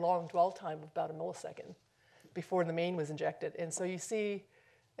a very long dwell time of about a millisecond before the main was injected. And so you see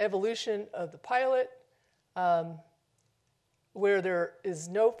evolution of the pilot, where there is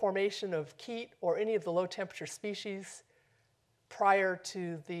no formation of keet or any of the low temperature species prior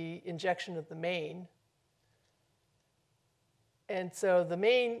to the injection of the main. And so the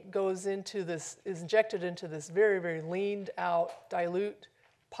main is injected into this very, very leaned out, dilute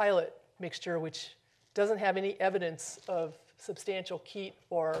pilot mixture, which doesn't have any evidence of substantial keet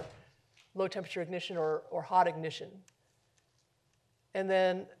or low temperature ignition or hot ignition. And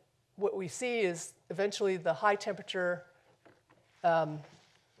then what we see is eventually the high temperature,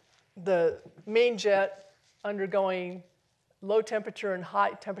 the main jet undergoing low temperature and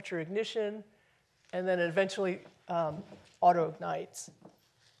high temperature ignition, and then it eventually auto-ignites.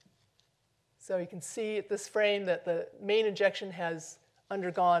 So you can see at this frame that the main injection has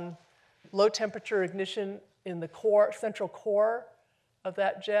undergone low temperature ignition in the central core of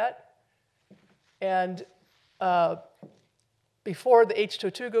that jet. And before the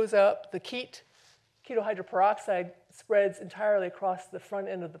H2O2 goes up, the ketohydroperoxide spreads entirely across the front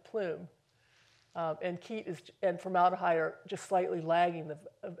end of the plume. And keet and formaldehyde are just slightly lagging the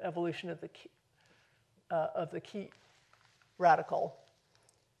evolution of the keet radical.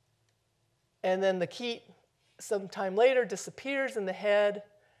 And then the keet, sometime later, disappears in the head,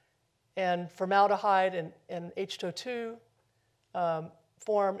 and formaldehyde and H2O2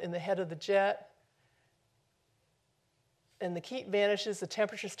 form in the head of the jet. And the keet vanishes, the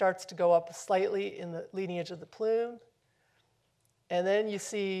temperature starts to go up slightly in the leading edge of the plume. And then you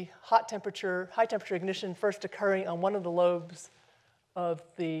see high temperature ignition first occurring on one of the lobes of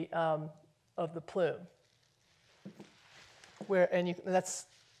the plume. And that's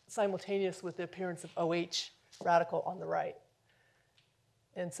simultaneous with the appearance of OH radical on the right.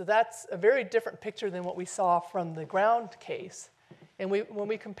 And so that's a very different picture than what we saw from the ground case. And when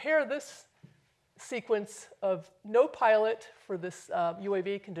we compare this sequence of no pilot for this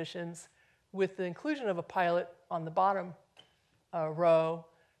UAV conditions with the inclusion of a pilot on the bottom row,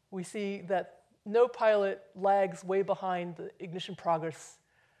 we see that no pilot lags way behind the ignition progress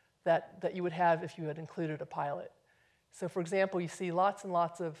that you would have if you had included a pilot. So for example, you see lots and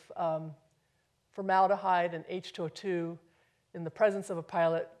lots of formaldehyde and H2O2 in the presence of a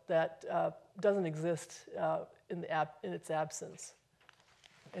pilot that doesn't exist in its absence.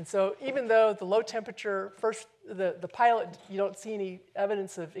 And so even though the low temperature, the pilot, you don't see any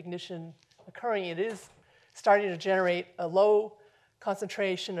evidence of ignition occurring, it is starting to generate a low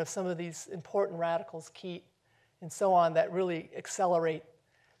concentration of some of these important radicals, KEAT, and so on, that really accelerate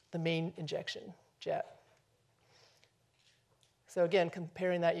the main injection jet. So again,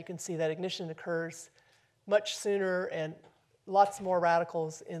 comparing that, you can see that ignition occurs much sooner and lots more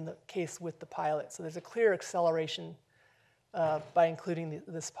radicals in the case with the pilot. So there's a clear acceleration by including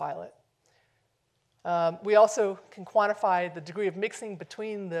this pilot. We also can quantify the degree of mixing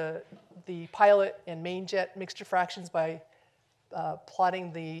between the pilot and main jet mixture fractions by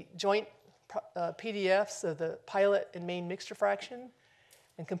plotting the joint PDFs of the pilot and main mixture fraction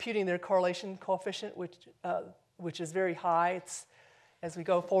and computing their correlation coefficient, which is very high. It's, as we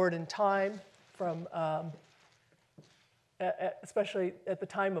go forward in time, from especially at the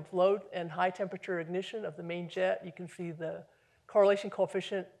time of low and high temperature ignition of the main jet, you can see the correlation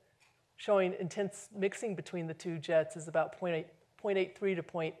coefficient showing intense mixing between the two jets is about 0.83 to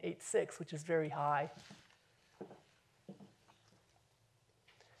 0.86, which is very high.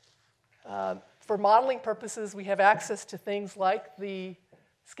 For modeling purposes, we have access to things like the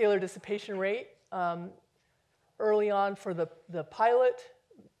scalar dissipation rate. Early on for the pilot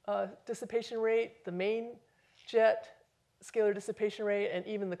dissipation rate, the main jet scalar dissipation rate, and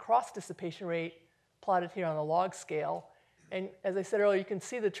even the cross dissipation rate plotted here on the log scale. And as I said earlier, you can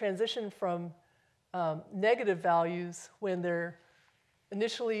see the transition from negative values when they're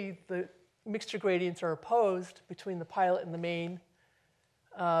initially the mixture gradients are opposed between the pilot and the main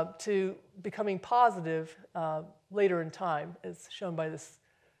to becoming positive later in time, as shown by this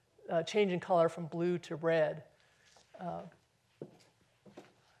change in color from blue to red.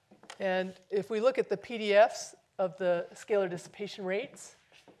 And if we look at the PDFs of the scalar dissipation rates,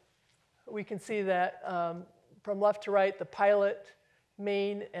 we can see that from left to right, the pilot,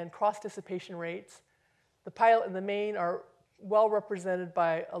 main, and cross dissipation rates. The pilot and the main are well represented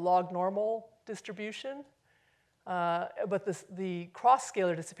by a log normal distribution, but the cross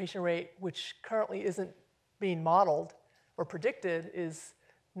scalar dissipation rate, which currently isn't being modeled or predicted, is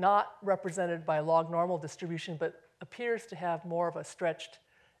not represented by a log normal distribution, but appears to have more of a stretched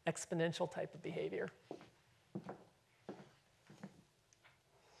exponential type of behavior.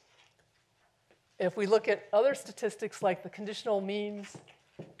 If we look at other statistics like the conditional means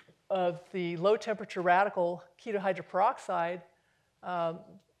of the low temperature radical ketohydroperoxide,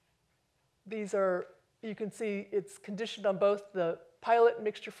 these are, you can see it's conditioned on both the pilot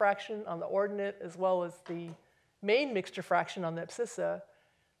mixture fraction on the ordinate as well as the main mixture fraction on the abscissa.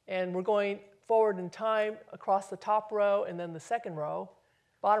 And we're going forward in time across the top row and then the second row,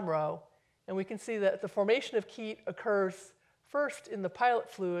 bottom row. And we can see that the formation of KEAT occurs first in the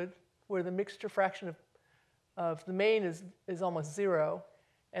pilot fluid, where the mixture fraction of the main is almost zero.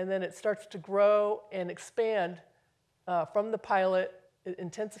 And then it starts to grow and expand from the pilot. It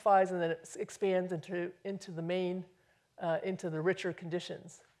intensifies and then it expands into the main, into the richer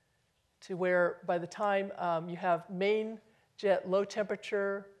conditions, to where by the time you have main jet low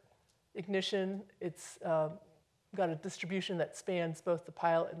temperature ignition, it's got a distribution that spans both the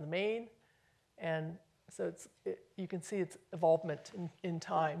pilot and the main. And so you can see its evolvement in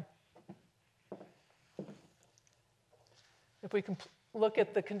time. If we can look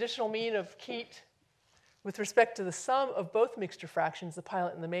at the conditional mean of KEAT with respect to the sum of both mixture fractions, the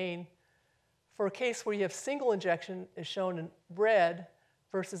pilot and the main, for a case where you have single injection is shown in red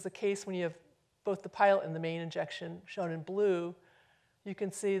versus the case when you have both the pilot and the main injection shown in blue, you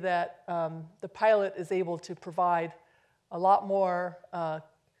can see that the pilot is able to provide a lot more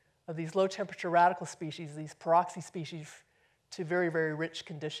of these low temperature radical species, these peroxy species, to very, very rich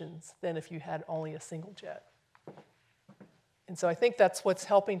conditions than if you had only a single jet. And so I think that's what's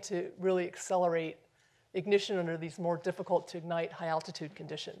helping to really accelerate ignition under these more difficult to ignite high altitude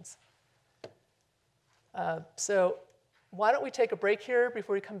conditions. So why don't we take a break here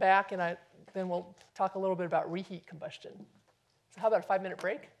before we come back, and then we'll talk a little bit about reheat combustion. So how about a 5-minute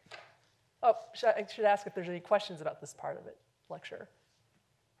break? Oh, I should ask if there's any questions about this part of the lecture.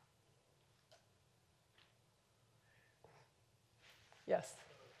 Yes?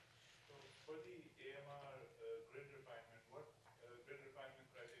 So for the AMR grid refinement, what grid refinement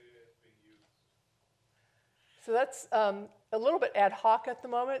criteria is being used? So that's a little bit ad hoc at the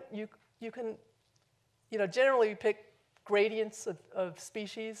moment. You can, generally pick gradients of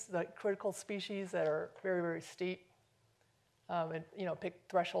species, like critical species that are very, very steep, and pick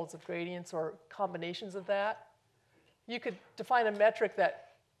thresholds of gradients or combinations of that. You could define a metric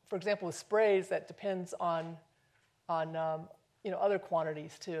that, for example, with sprays, that depends on other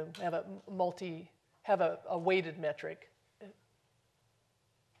quantities too. Have a weighted metric.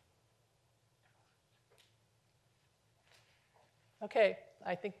 Okay,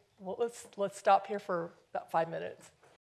 I think let's stop here for about 5 minutes.